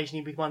up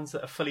occasionally with ones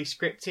that are fully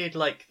scripted,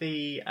 like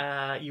the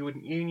You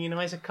Wouldn't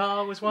Unionize a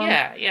Car was one.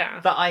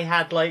 Yeah. That I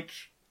had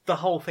the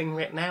whole thing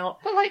written out.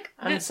 But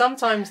and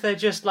sometimes they're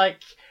just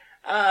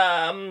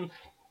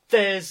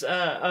there's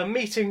a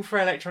meeting for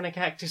Electronic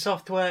Arts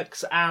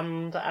Softworks,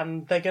 and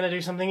they're going to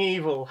do something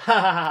evil. Ha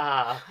ha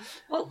ha!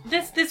 Well,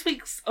 this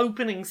week's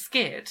opening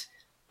skit,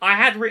 I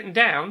had written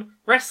down,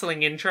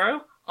 wrestling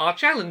intro, our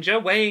challenger,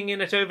 weighing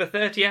in at over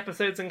 30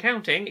 episodes and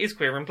counting, is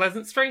Queer and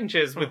Pleasant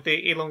Strangers, with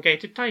the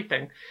elongated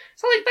typing.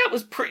 So, like, that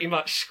was pretty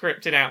much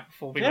scripted out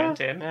before we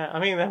went in. Yeah, I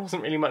mean, there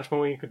wasn't really much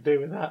more you could do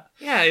with that.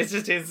 Yeah, it's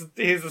just,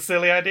 here's a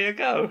silly idea,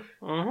 go.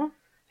 Mm-hmm.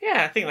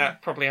 Yeah, I think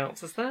that probably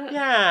answers that.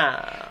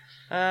 Yeah.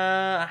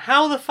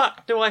 How the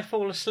fuck do I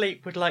fall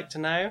asleep would like to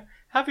know.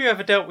 Have you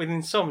ever dealt with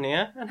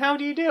insomnia, and how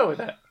do you deal with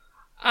it?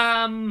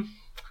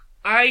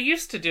 I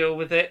used to deal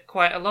with it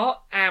quite a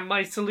lot, and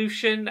my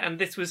solution, and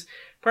this was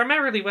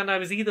primarily when I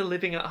was either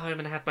living at home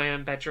and had my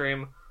own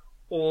bedroom,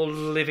 or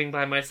living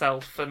by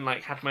myself and,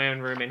 like, had my own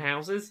room in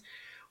houses,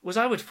 was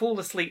I would fall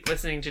asleep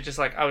listening to just,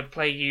 like, I would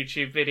play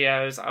YouTube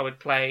videos, I would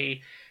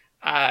play,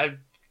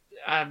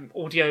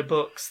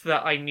 audiobooks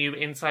that I knew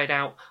inside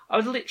out. I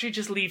would literally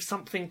just leave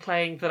something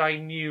playing that I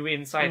knew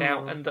inside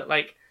out, and that,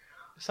 like,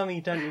 something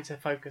you don't need to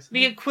focus on.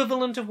 the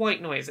equivalent of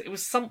white noise. It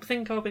was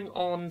something going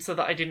on so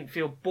that I didn't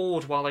feel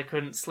bored while I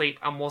couldn't sleep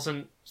and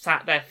wasn't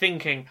sat there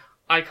thinking,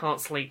 I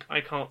can't sleep,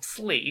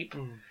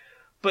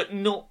 but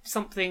not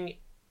something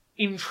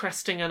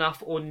interesting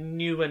enough or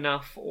new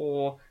enough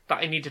or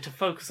that I needed to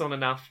focus on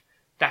enough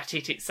that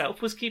it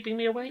itself was keeping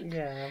me awake.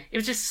 Yeah. It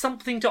was just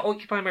something to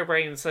occupy my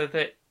brain so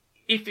that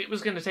if it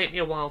was going to take me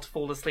a while to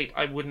fall asleep,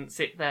 I wouldn't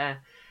sit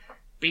there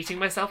beating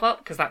myself up,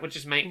 because that would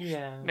just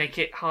make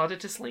it harder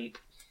to sleep.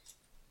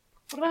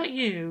 What about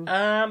you?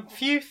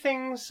 Few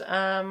things.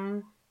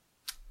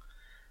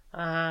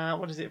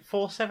 What is it?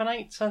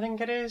 4-7-8, I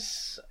think it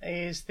is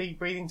the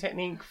breathing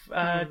technique.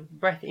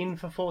 Breath in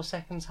for 4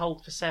 seconds,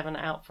 hold for 7,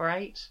 out for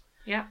 8.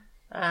 Yeah.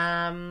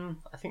 I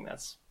think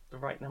that's the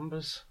right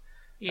numbers.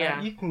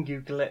 Yeah. You can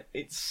Google it.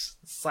 It's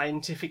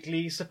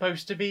scientifically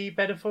supposed to be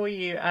better for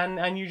you,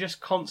 and you just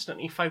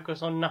constantly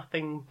focus on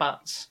nothing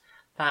but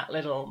that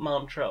little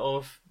mantra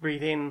of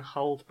breathe in,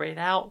 hold, breathe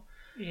out.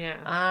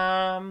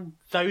 Yeah.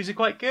 Those are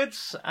quite good.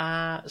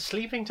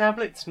 Sleeping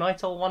tablets,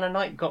 Nitol 1 a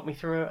night, got me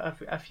through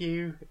a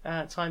few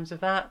times of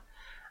that.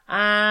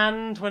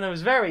 And when I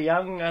was very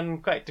young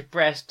and quite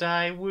depressed,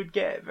 I would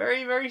get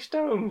very, very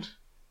stoned.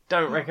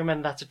 Don't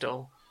recommend that at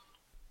all.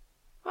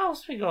 What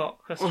else we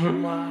got,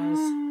 question-wise?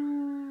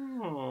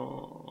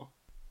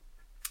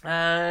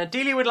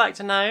 Delia would like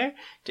to know,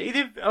 do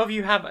either of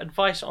you have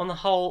advice on the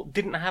whole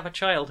didn't have a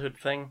childhood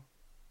thing?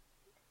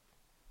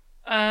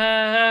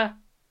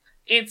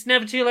 It's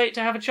never too late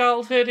to have a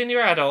childhood in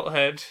your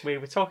adulthood. We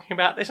were talking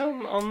about this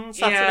on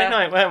Saturday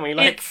night, weren't we?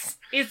 Like,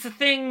 it's a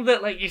thing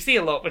that, like, you see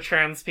a lot with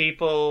trans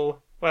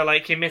people, where,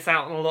 like, you miss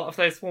out on a lot of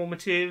those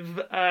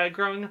formative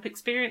growing up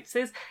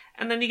experiences,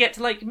 and then you get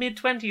to, like,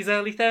 mid-20s,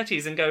 early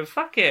 30s and go,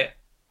 fuck it.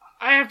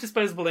 I have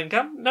disposable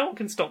income. No one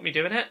can stop me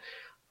doing it.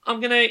 I'm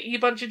gonna eat a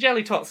bunch of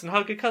jelly tots and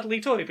hug a cuddly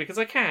toy because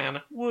I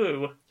can.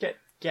 Woo.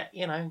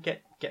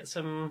 Get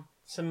some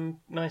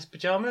nice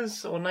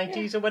pajamas or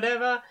nighties or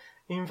whatever.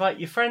 Invite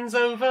your friends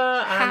over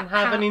and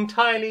have an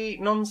entirely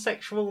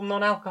non-sexual,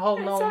 non-alcohol,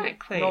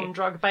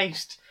 non-drug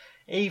based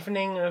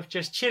evening of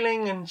just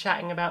chilling and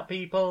chatting about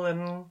people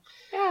and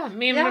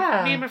me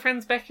and my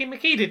friends Becky and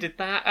Makeda did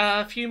that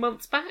a few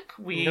months back.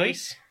 We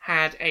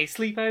had a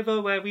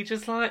sleepover where we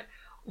just like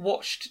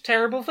watched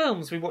terrible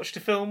films. We watched a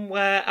film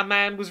where a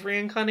man was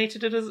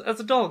reincarnated as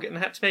a dog and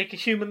had to make a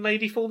human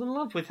lady fall in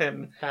love with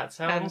him. That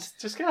sounds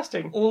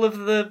disgusting. All of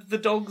the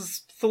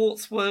dog's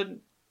thoughts were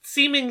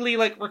seemingly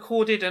like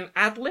recorded and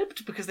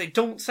ad-libbed because they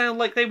don't sound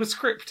like they were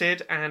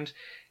scripted, and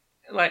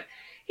like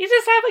you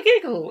just have a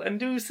giggle and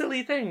do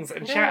silly things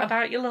and chat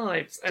about your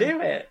lives. And do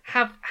it.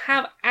 Have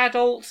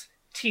adult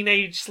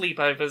teenage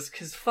sleepovers,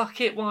 because fuck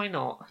it, why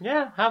not?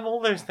 Yeah, have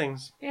all those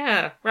things.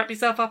 Yeah, wrap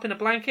yourself up in a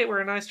blanket, wear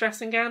a nice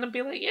dressing gown, and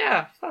be like,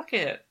 yeah, fuck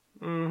it.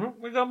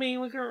 Mm-hmm. We're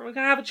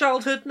gonna have a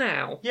childhood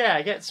now.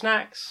 Yeah, get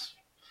snacks.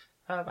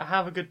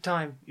 Have a good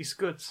time. It's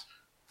good.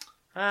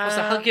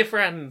 Also, hug your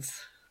friends.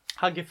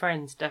 Hug your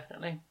friends,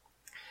 definitely.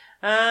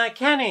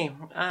 Kenny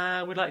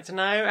would like to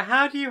know,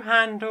 how do you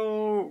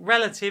handle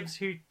relatives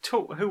who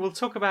will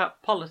talk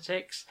about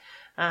politics,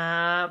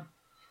 but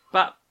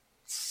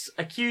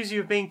accuse you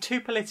of being too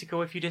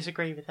political if you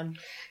disagree with them?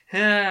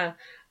 Well,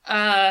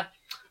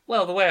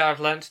 the way I've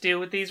learned to deal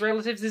with these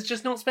relatives is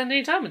just not spend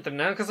any time with them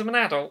now because I'm an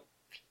adult.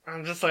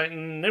 I'm just like,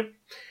 nope.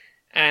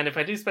 And if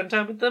I do spend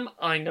time with them,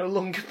 I no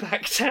longer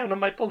back down on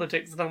my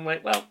politics, and I'm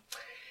like, well,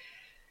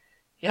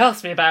 you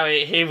asked me about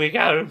it, here we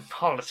go,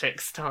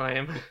 politics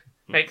time.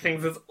 Make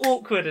things as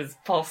awkward as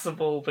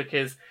possible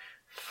because,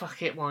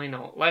 fuck it, why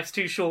not? Life's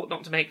too short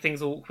not to make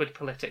things awkward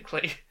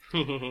politically.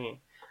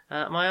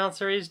 My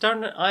answer is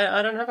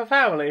I don't have a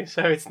family,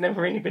 so it's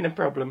never really been a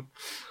problem.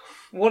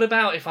 What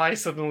about if I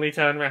suddenly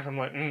turn around and I'm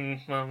like,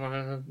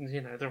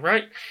 you know, the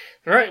right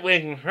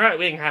wing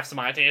have some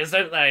ideas,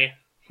 don't they?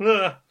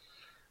 Ugh.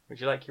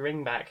 Would you like your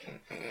ring back?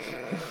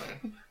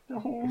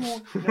 No.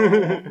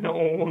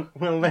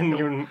 Well,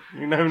 then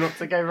you know not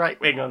to go right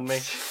wing on me.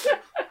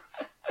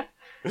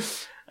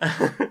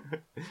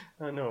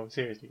 No,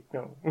 seriously,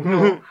 no.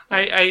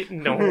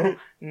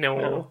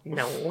 No,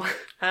 no.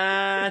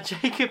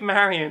 Jacob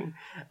Marion,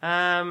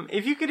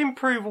 if you could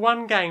improve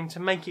one game to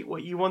make it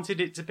what you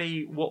wanted it to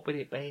be, what would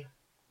it be?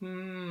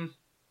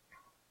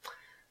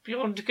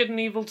 Beyond Good and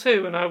Evil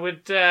 2, and I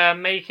would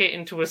make it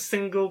into a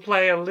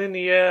single-player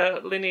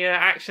linear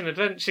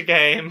action-adventure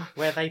game.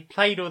 Where they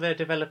played all their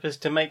developers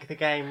to make the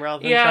game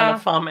rather than trying to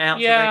farm it out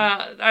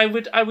to I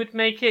would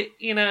make it,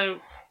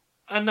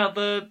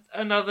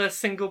 another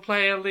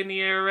single-player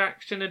linear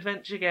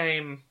action-adventure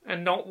game,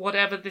 and not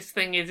whatever this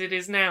thing is it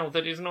is now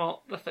that is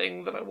not the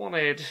thing that I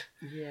wanted.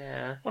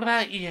 Yeah. What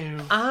about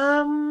you?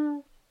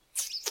 I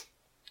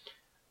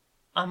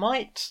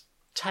might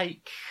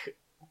take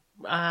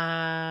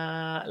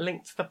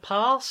Link to the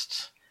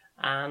Past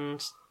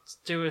and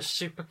do a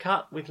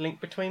supercut with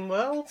Link Between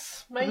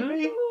Worlds,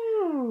 maybe.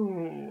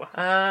 Ooh.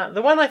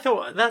 The one that's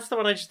the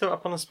one I just thought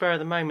up on the spur of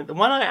the moment. The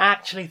one I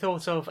actually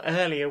thought of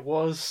earlier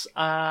was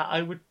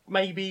I would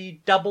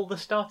maybe double the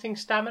starting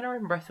stamina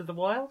in Breath of the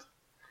Wild.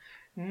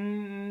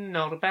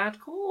 Not a bad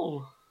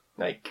call.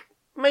 Like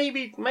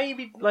maybe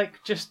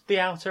like just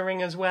the outer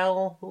ring as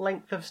well,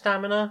 length of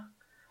stamina.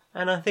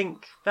 And I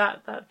think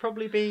that'd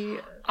probably be...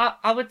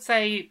 I would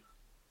say,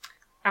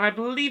 and I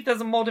believe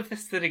there's a mod of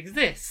this that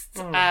exists,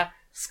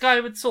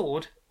 Skyward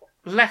Sword,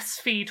 less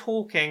feed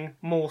hawking,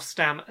 more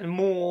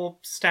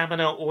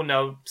stamina or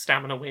no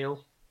stamina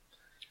wheel.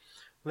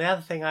 The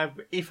other thing,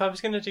 if I was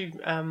going to do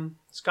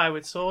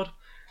Skyward Sword,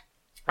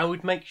 I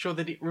would make sure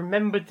that it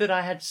remembered that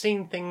I had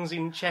seen things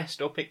in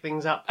chest or picked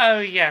things up Oh,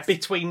 yes.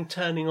 between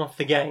turning off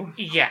the game.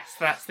 Yes,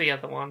 that's the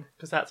other one.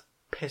 Because that's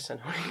piss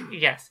annoying.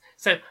 Yes.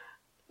 So,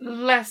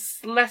 less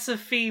of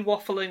Fee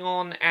waffling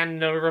on and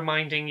no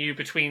reminding you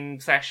between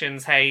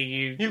sessions, hey,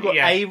 you got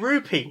a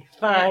rupee.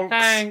 Thanks.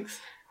 Thanks.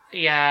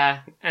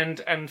 Yeah,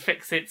 and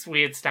fix its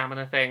weird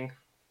stamina thing.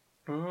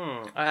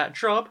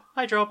 Drob.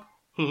 Hi, Drob.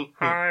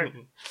 Hi.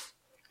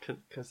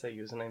 Because their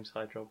username's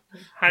Hi, Drob.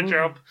 Hi,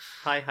 Job.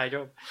 Hi,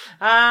 Drob.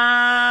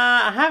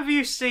 Have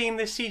you seen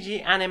the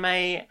CG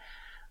anime...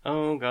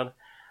 Oh, God.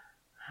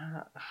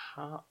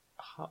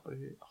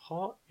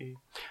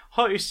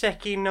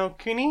 Houseki no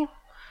Kuni?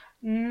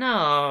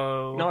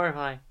 No. Nor have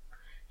I.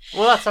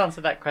 Well, let's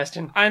answer that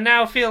question. I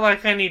now feel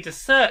like I need to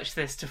search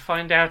this to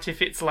find out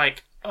if it's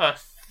like a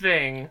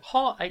thing.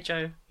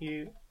 Houseki.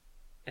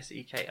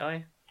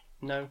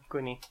 No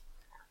Kuni.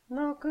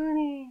 No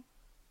Kuni.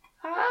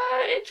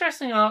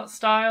 Interesting art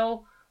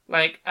style.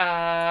 Like,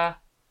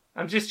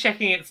 I'm just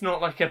checking it's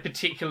not like a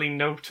particularly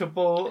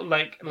notable,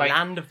 like...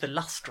 Land of the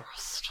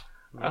Lustrous.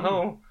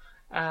 Oh.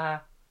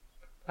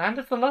 Land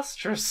of the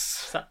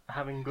Lustrous. Is that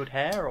having good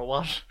hair or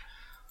what?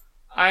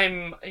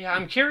 I'm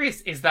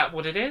curious, is that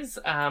what it is?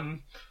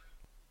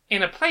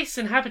 In a place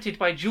inhabited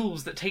by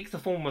jewels that take the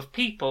form of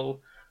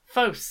people,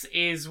 Phos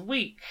is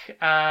weak,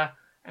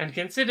 and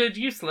considered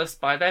useless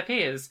by their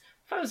peers.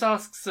 Phos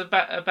asks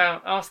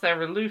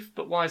their aloof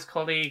but wise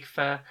colleague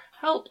for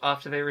help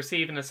after they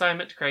receive an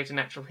assignment to create a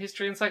natural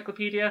history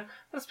encyclopedia,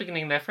 thus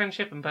beginning their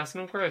friendship and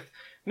personal growth.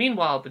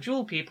 Meanwhile, the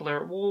Jewel people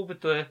are at war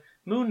with the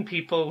Moon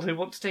people who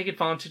want to take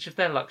advantage of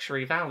their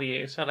luxury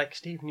value. So like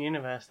Steven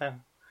Universe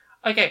then.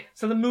 Okay,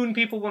 so the Moon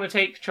people want to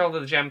take control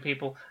of the Gem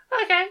people.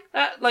 Okay,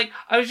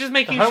 I was just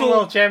making The sure...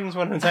 Homeworld Gems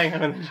want to take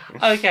on the Gems.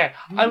 Okay,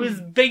 I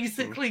was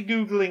basically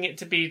Googling it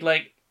to be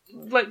like,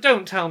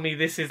 don't tell me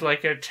this is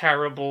like a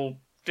terrible,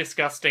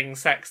 disgusting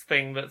sex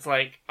thing that's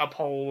like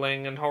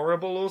appalling and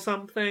horrible or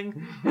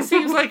something. It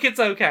seems like it's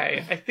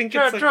okay. I think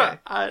it's okay.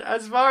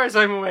 As far as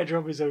I'm aware,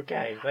 Drop is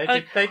okay.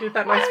 They did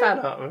that nice fan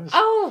art.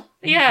 Oh,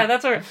 yeah,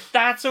 that's alright.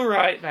 That's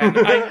alright then.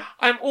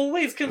 I'm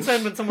always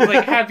concerned when someone's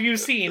like, have you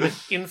seen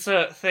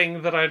insert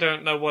thing that I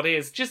don't know what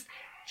is? Just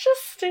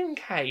in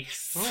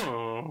case.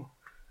 Oh.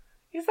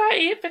 Is that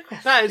it for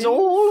questions? That is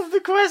all of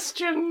the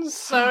questions,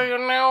 so you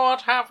know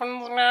what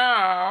happens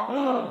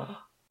now.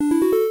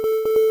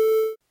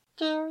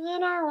 Do you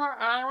know what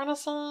I wanna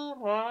see?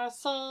 Wanna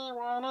see?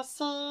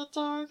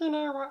 Do you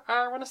know what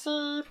I wanna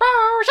see?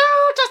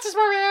 Show Justice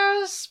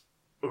Warriors!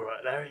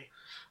 Alright, Larry.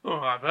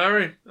 Alright,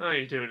 Barry. How are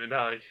you doing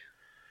today?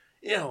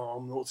 Yeah,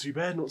 I'm not too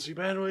bad. What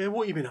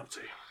have you been up to?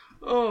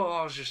 Oh,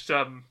 I was just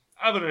having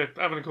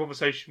a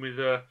conversation with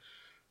a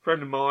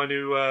friend of mine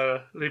who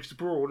lives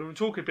abroad, and we're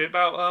talking a bit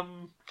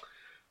about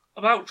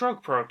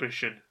drug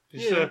prohibition.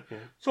 It's a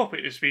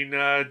topic that's been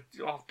I've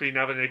been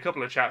having a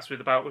couple of chats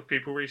with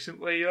people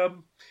recently.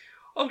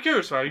 I'm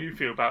curious how you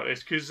feel about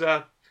this, because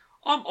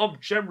I'm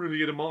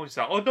generally in a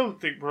mindset. I don't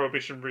think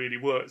prohibition really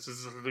works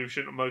as a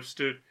solution to most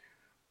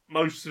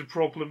of the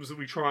problems that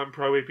we try and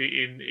prohibit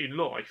in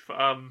life.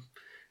 I'll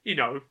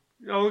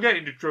get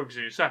into drugs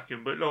in a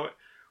second, but like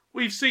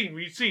we've seen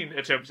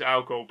attempts at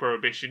alcohol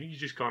prohibition. You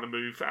just kind of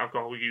move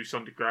alcohol use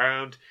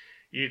underground.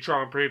 You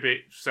try and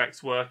prohibit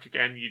sex work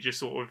again. You just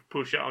sort of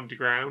push it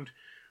underground,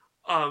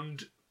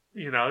 and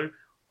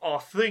I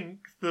think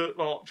that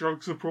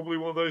drugs are probably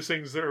one of those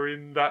things that are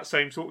in that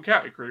same sort of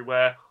category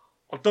where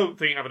I don't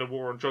think having a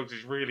war on drugs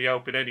is really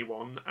helping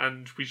anyone,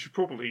 and we should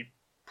probably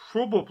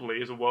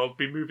as a world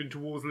be moving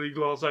towards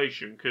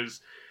legalisation,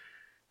 because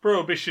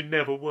prohibition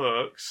never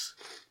works.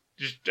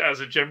 Just as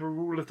a general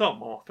rule of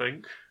thumb, I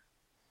think.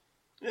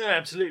 Yeah,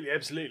 absolutely,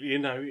 absolutely. You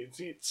know,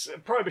 it's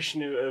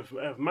prohibition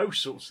of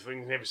most sorts of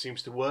things never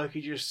seems to work.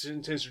 It just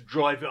tends to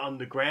drive it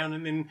underground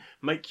and then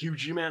make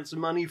huge amounts of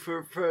money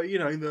for you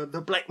know,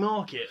 the black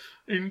market.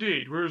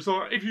 Indeed. Whereas,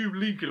 like, if you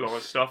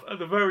legalise stuff, at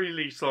the very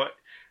least, like,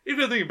 if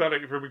you think about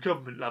it from a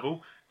government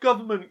level,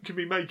 government can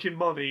be making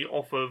money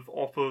off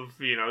of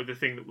you know, the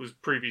thing that was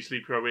previously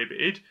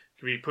prohibited.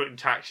 Can be putting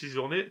taxes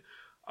on it.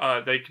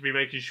 They can be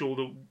making sure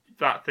that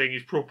that thing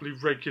is properly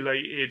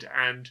regulated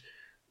and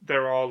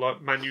there are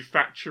like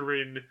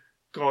manufacturing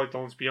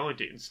guidelines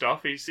behind it and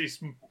stuff. It's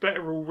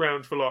better all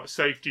round for like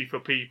safety for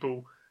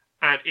people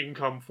and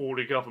income for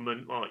the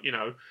government. Like, you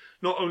know,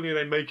 not only are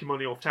they making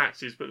money off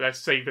taxes, but they're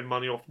saving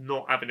money off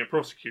not having to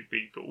prosecute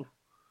people.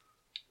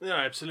 No,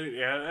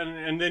 absolutely,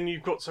 and then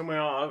you've got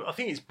somewhere. I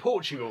think it's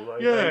Portugal though.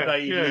 Yeah,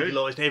 they yeah.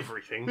 legalised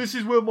everything. This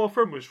is where my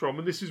friend was from,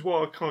 and this is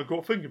why I kind of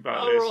got thinking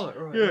about this.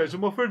 Right. Yeah, so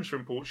my friend's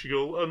from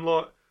Portugal, and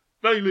like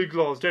they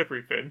legalised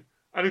everything,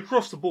 and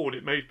across the board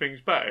it made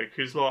things better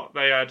because like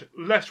they had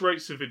less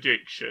rates of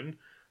addiction,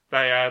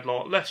 they had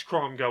like less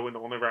crime going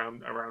on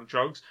around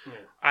drugs,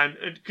 and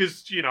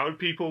because you know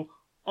people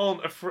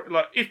aren't afraid.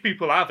 Like if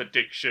people have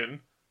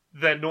addiction,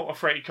 they're not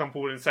afraid to come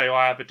forward and say, oh,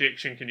 I have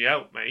addiction, can you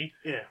help me?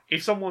 Yeah.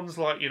 If someone's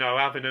like, you know,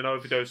 having an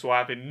overdose or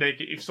having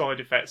negative side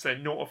effects, they're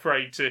not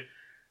afraid to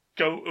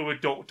go to a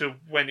doctor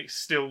when it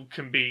still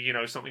can be, you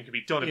know, something can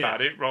be done about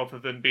it, rather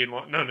than being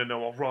like, no,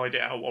 I'll ride it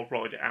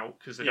out,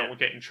 because they don't want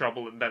to get in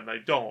trouble and then they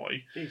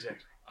die. Exactly.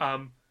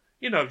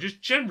 You know,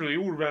 just generally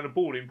all around the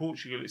board in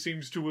Portugal, it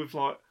seems to have,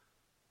 like,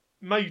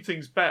 made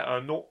things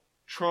better, not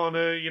trying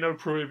to, you know,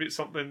 prohibit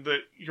something that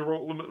you're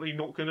ultimately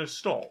not going to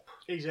stop.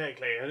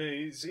 Exactly, and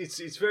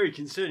it's very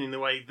concerning the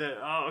way that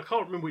I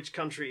can't remember which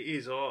country it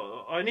is.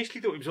 I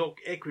initially thought it was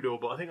Ecuador,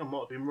 but I think I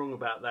might have been wrong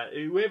about that.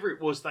 Whoever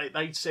it was,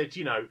 they said,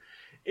 you know,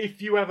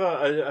 if you have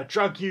a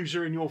drug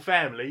user in your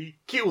family,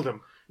 kill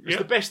them. It's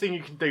the best thing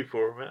you can do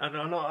for them,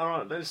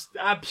 and that's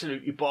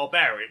absolutely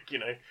barbaric, you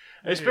know,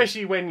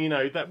 especially when you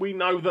know that we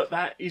know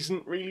that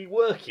isn't really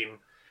working.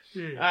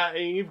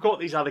 You've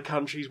got these other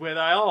countries where they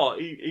are,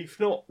 if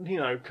not, you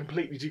know,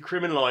 completely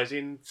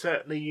decriminalising,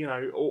 certainly, you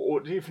know,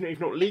 or if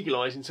not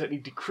legalising,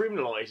 certainly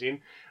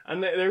decriminalising,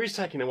 and there is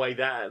taking away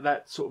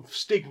that sort of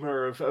stigma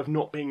of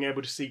not being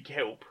able to seek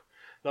help.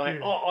 Like,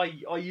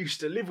 I used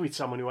to live with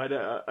someone who had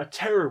a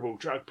terrible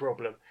drug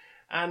problem,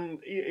 and,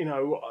 you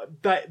know,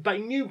 they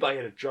knew they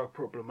had a drug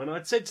problem, and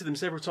I'd said to them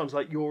several times,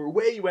 like, you're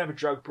aware you have a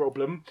drug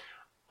problem,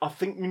 I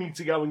think you need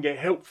to go and get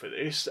help for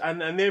this,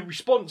 and their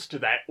response to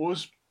that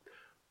was,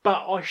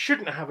 but I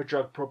shouldn't have a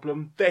drug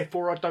problem,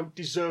 therefore I don't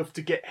deserve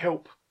to get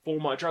help for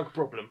my drug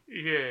problem.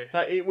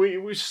 Yeah. It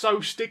was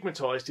so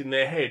stigmatised in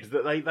their head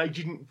that they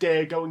didn't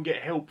dare go and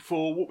get help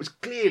for what was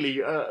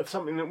clearly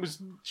something that was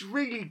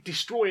really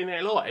destroying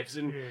their lives.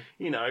 And,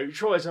 you know,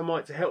 try as I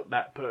might to help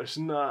that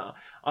person, I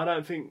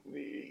don't think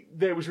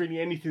there was really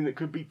anything that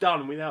could be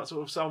done without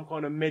sort of some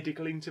kind of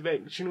medical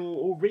intervention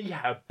or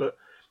rehab. But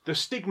the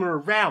stigma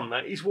around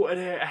that is what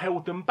had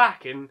held them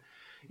back. And,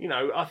 you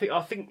know, I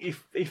think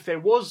if there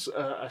was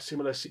a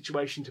similar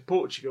situation to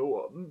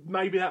Portugal,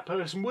 maybe that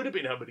person would have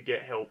been able to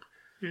get help.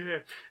 Yeah,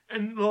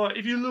 and like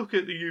if you look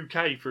at the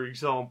UK, for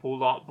example,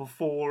 like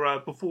before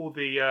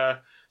the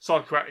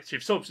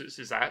Psychoactive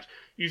Substances Act,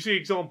 you see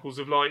examples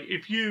of like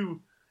if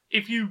you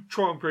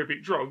try and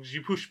prohibit drugs,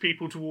 you push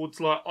people towards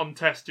like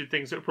untested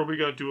things that are probably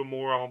going to do them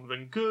more harm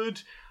than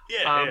good.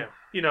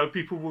 You know,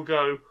 people will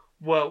go,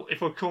 well,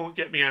 if I can't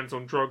get my hands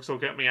on drugs, I'll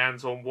get my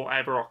hands on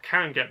whatever I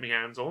can get my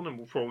hands on, and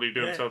will probably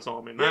do themselves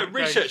harm in that.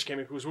 Research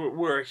chemicals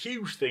were a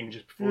huge thing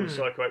just before the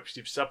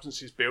Psychoactive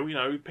Substances Bill. You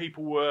know,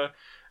 people were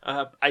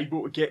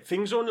able to get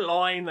things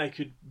online. They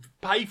could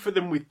pay for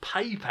them with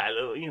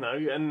PayPal, you know,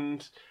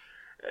 and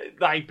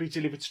they'd be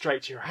delivered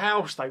straight to your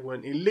house. They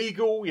weren't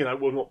illegal, you know,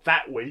 well, not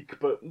that week,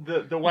 but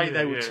the way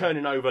they were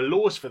turning over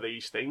laws for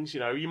these things, you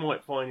know, you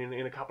might find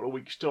in a couple of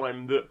weeks'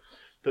 time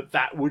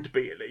that would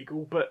be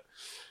illegal, but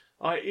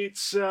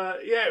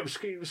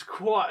it was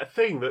quite a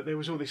thing that there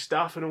was all this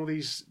stuff and all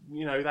these,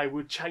 you know, they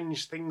would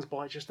change things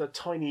by just a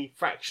tiny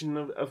fraction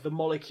of the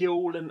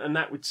molecule, and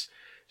that would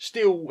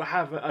still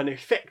have an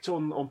effect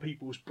on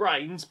people's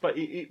brains, but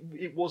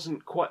it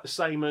wasn't quite the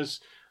same as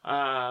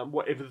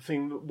whatever the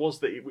thing was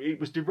that it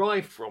was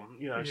derived from,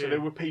 you know. So there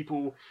were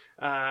people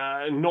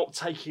not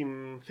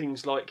taking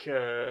things like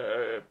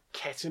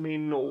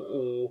ketamine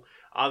or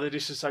other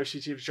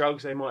dissociative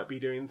drugs. They might be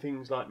doing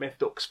things like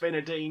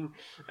methoxyphenidine,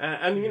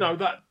 and you know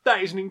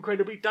that is an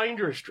incredibly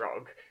dangerous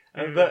drug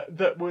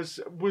that was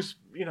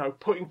you know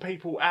putting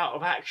people out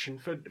of action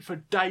for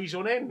days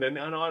on end. And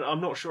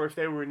I'm not sure if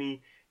there were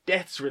any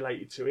deaths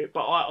related to it,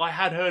 but I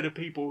had heard of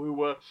people who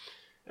were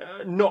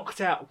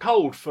knocked out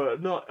cold for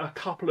not a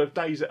couple of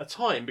days at a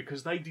time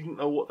because they didn't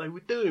know what they were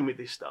doing with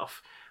this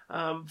stuff.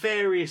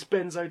 Various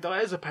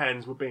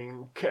benzodiazepines were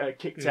being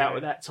kicked out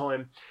at that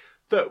time.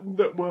 That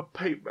were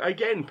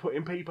again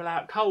putting people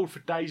out cold for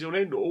days on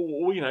end,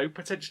 or you know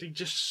potentially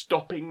just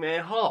stopping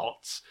their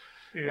hearts.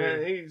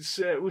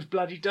 It was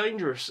bloody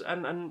dangerous,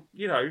 and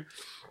you know,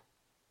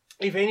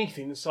 if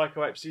anything, the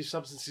Psychoactive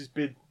Substances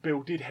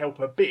Bill did help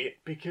a bit,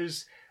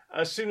 because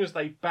as soon as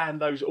they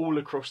banned those all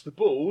across the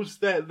board,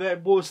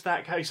 there was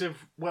that case of,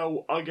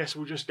 well, I guess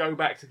we'll just go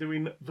back to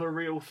doing the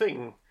real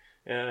thing.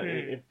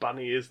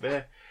 Bunny is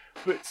there.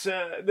 But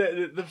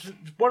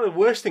one of the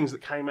worst things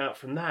that came out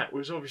from that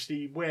was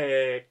obviously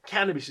where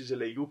cannabis is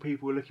illegal,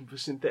 people were looking for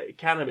synthetic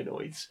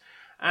cannabinoids.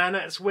 And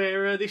that's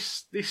where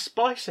this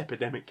spice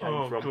epidemic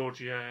came from. Oh, God,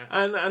 yeah.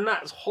 And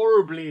that's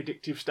horribly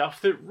addictive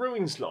stuff that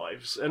ruins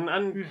lives.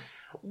 And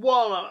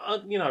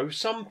while, you know,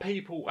 some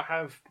people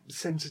have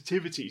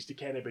sensitivities to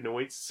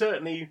cannabinoids,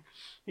 certainly,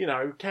 you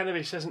know,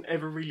 cannabis hasn't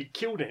ever really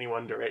killed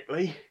anyone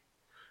directly.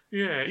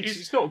 Yeah,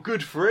 It's not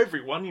good for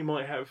everyone. You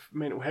might have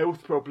mental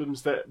health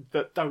problems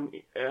that don't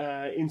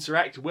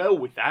interact well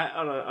with that.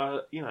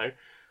 You know,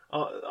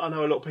 I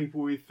know a lot of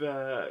people with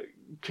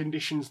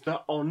conditions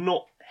that are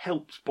not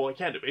helped by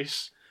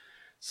cannabis.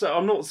 So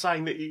I'm not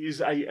saying that it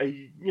is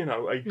a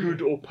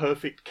good or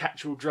perfect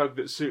catch-all drug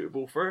that's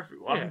suitable for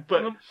everyone,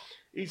 but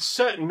it's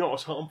certainly not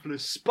as harmful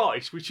as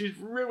spice, which is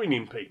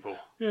ruining people.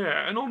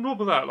 Yeah, and on top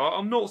of that, like,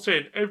 I'm not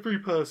saying every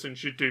person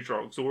should do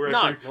drugs, or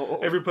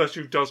every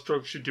person who does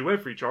drugs should do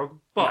every drug,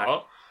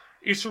 but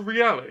it's a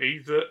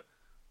reality that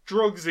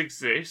drugs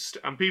exist,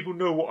 and people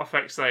know what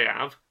effects they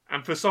have,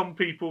 and for some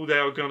people they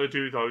are going to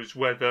do those,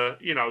 whether,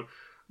 you know,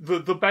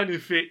 the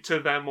benefit to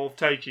them of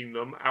taking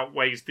them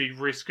outweighs the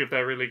risk of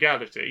their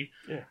illegality.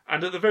 Yeah.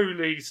 And at the very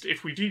least,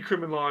 if we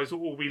decriminalise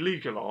or we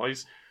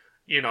legalise,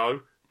 you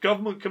know,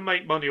 government can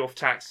make money off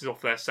taxes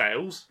off their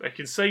sales, they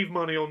can save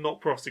money on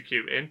not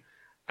prosecuting,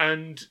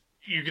 and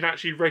you can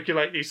actually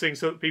regulate these things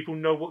so that people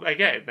know what they're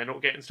getting. They're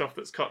not getting stuff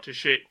that's cut to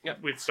shit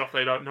with stuff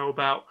they don't know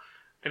about,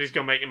 and it's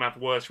going to make them have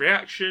worse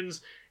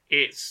reactions.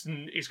 It's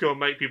going to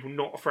make people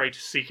not afraid to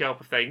seek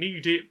help if they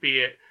need it, be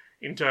it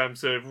in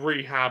terms of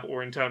rehab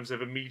or in terms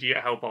of immediate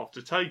help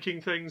after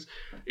taking things.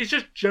 It's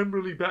just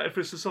generally better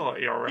for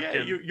society, I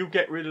reckon. Yeah, you'll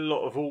get rid of a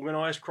lot of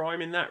organised crime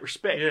in that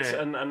respect.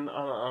 Yeah. And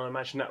I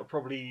imagine that would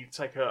probably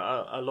take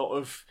a lot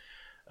of,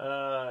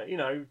 you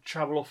know,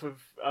 trouble off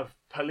of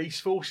police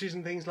forces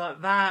and things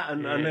like that.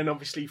 And then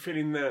obviously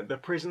filling the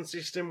prison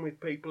system with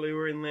people who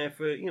are in there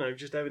for, you know,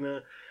 just having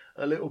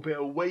a little bit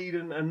of weed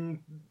and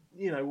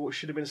you know, what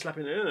should have been a slap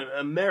in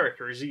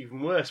America is even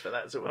worse for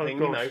that sort of thing.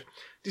 Gosh. You know,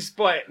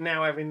 despite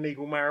now having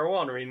legal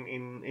marijuana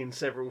in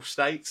several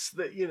states,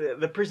 that, you know,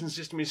 the prison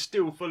system is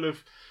still full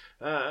of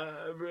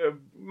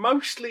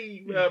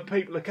mostly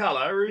people of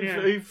colour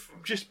who've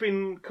just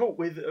been caught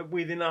with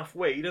enough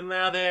weed, and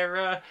now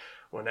they're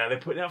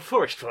putting out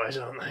forest fires,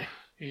 aren't they?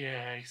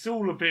 Yeah, it's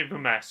all a bit of a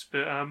mess,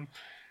 but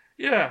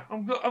yeah,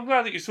 I'm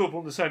glad that you're sort of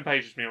on the same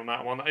page as me on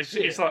that one.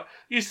 It's like,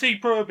 you see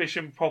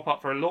prohibition pop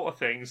up for a lot of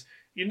things.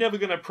 You're never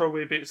going to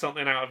prohibit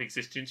something out of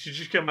existence. You're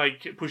just going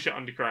to push it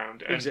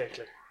underground. And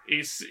exactly.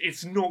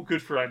 It's not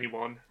good for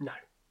anyone. No.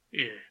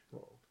 Yeah.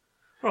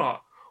 Right.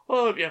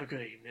 Well, I hope you have a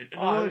good evening.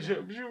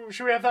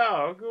 Should we have that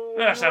hug?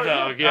 Let's have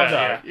that hug.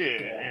 Yeah.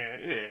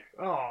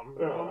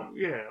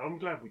 I'm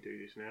glad we do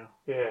this now.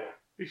 Yeah.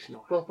 It's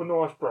nice. Proper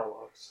nice bro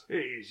hugs. It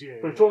is, yeah.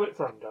 Platonic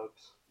friend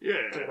hugs.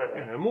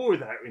 Yeah, more of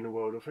that in the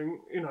world. I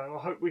think, you know, I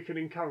hope we can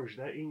encourage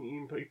that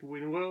in people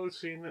in the world,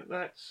 seeing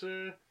that's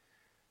the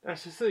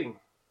thing.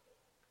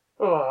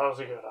 Oh, that was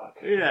a good hug.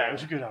 Yeah, it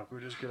was a good hug.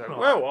 Right.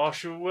 Well, I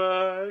shall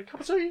cup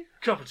of tea.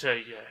 Cup of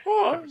tea, yeah.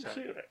 All right,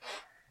 see you later.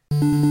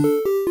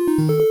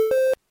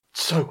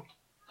 So,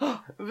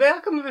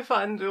 where can we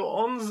find you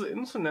on the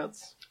internet?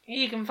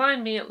 You can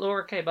find me at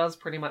Laura K Buzz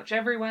pretty much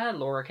everywhere.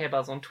 Laura K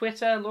Buzz on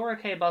Twitter, Laura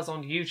K Buzz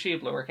on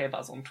YouTube, Laura K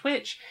Buzz on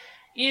Twitch.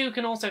 You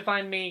can also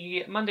find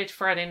me Monday to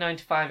Friday 9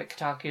 to 5 at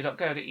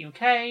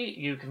kotaku.co.uk.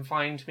 You can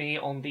find me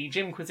on the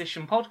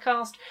Jimquisition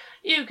podcast.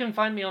 You can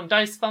find me on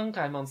Dice Funk.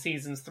 I'm on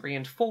seasons 3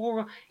 and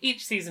 4.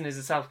 Each season is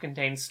a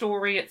self-contained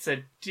story. It's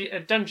a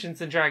Dungeons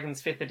 &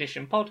 Dragons 5th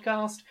edition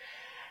podcast.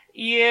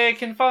 You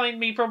can find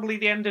me probably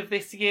the end of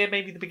this year,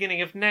 maybe the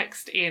beginning of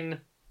next,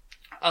 in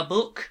a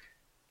book.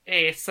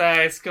 It's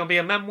going to be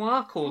a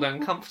memoir called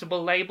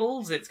Uncomfortable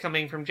Labels. It's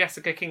coming from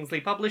Jessica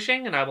Kingsley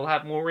Publishing, and I will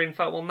have more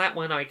info on that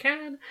when I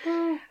can.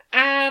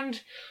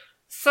 And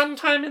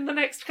sometime in the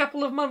next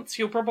couple of months,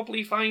 you'll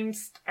probably find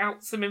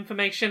out some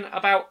information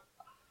about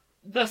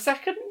the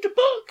second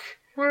book,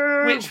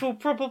 which will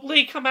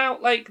probably come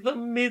out like the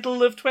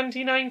middle of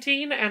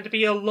 2019 and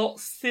be a lot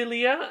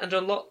sillier and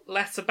a lot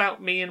less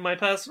about me and my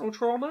personal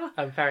trauma.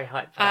 I'm very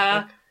hyped for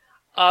that book.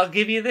 I'll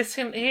give you this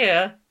hint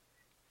here.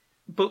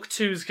 Book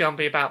 2's gonna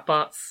be about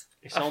butts.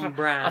 It's on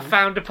brand. I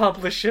found a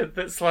publisher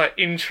that's like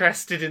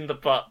interested in the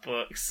butt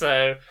book,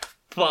 so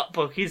butt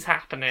book is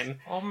happening.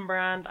 On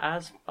brand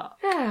as fuck.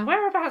 Yeah,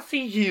 whereabouts are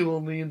you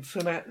on the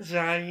internet,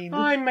 Jane?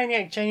 I'm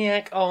Maniac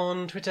Janiac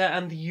on Twitter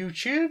and the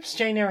YouTubes.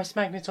 Jane Eris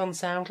Magnet on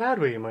SoundCloud,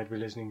 where you might be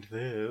listening to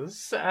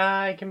this.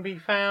 I can be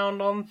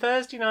found on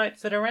Thursday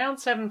nights at around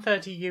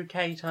 7:30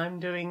 UK time,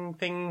 doing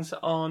things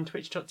on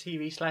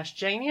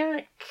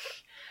twitch.tv/Janiac.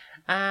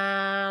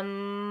 I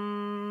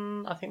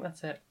think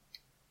that's it.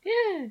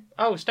 Yeah,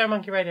 Oh,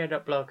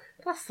 stonemonkeyradio.blog.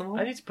 that's the I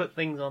one. need to put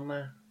things on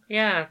there.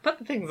 Yeah, put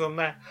the things on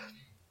there.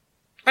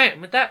 Right,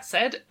 and with that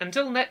said,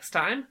 until next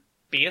time,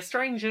 be a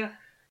stranger.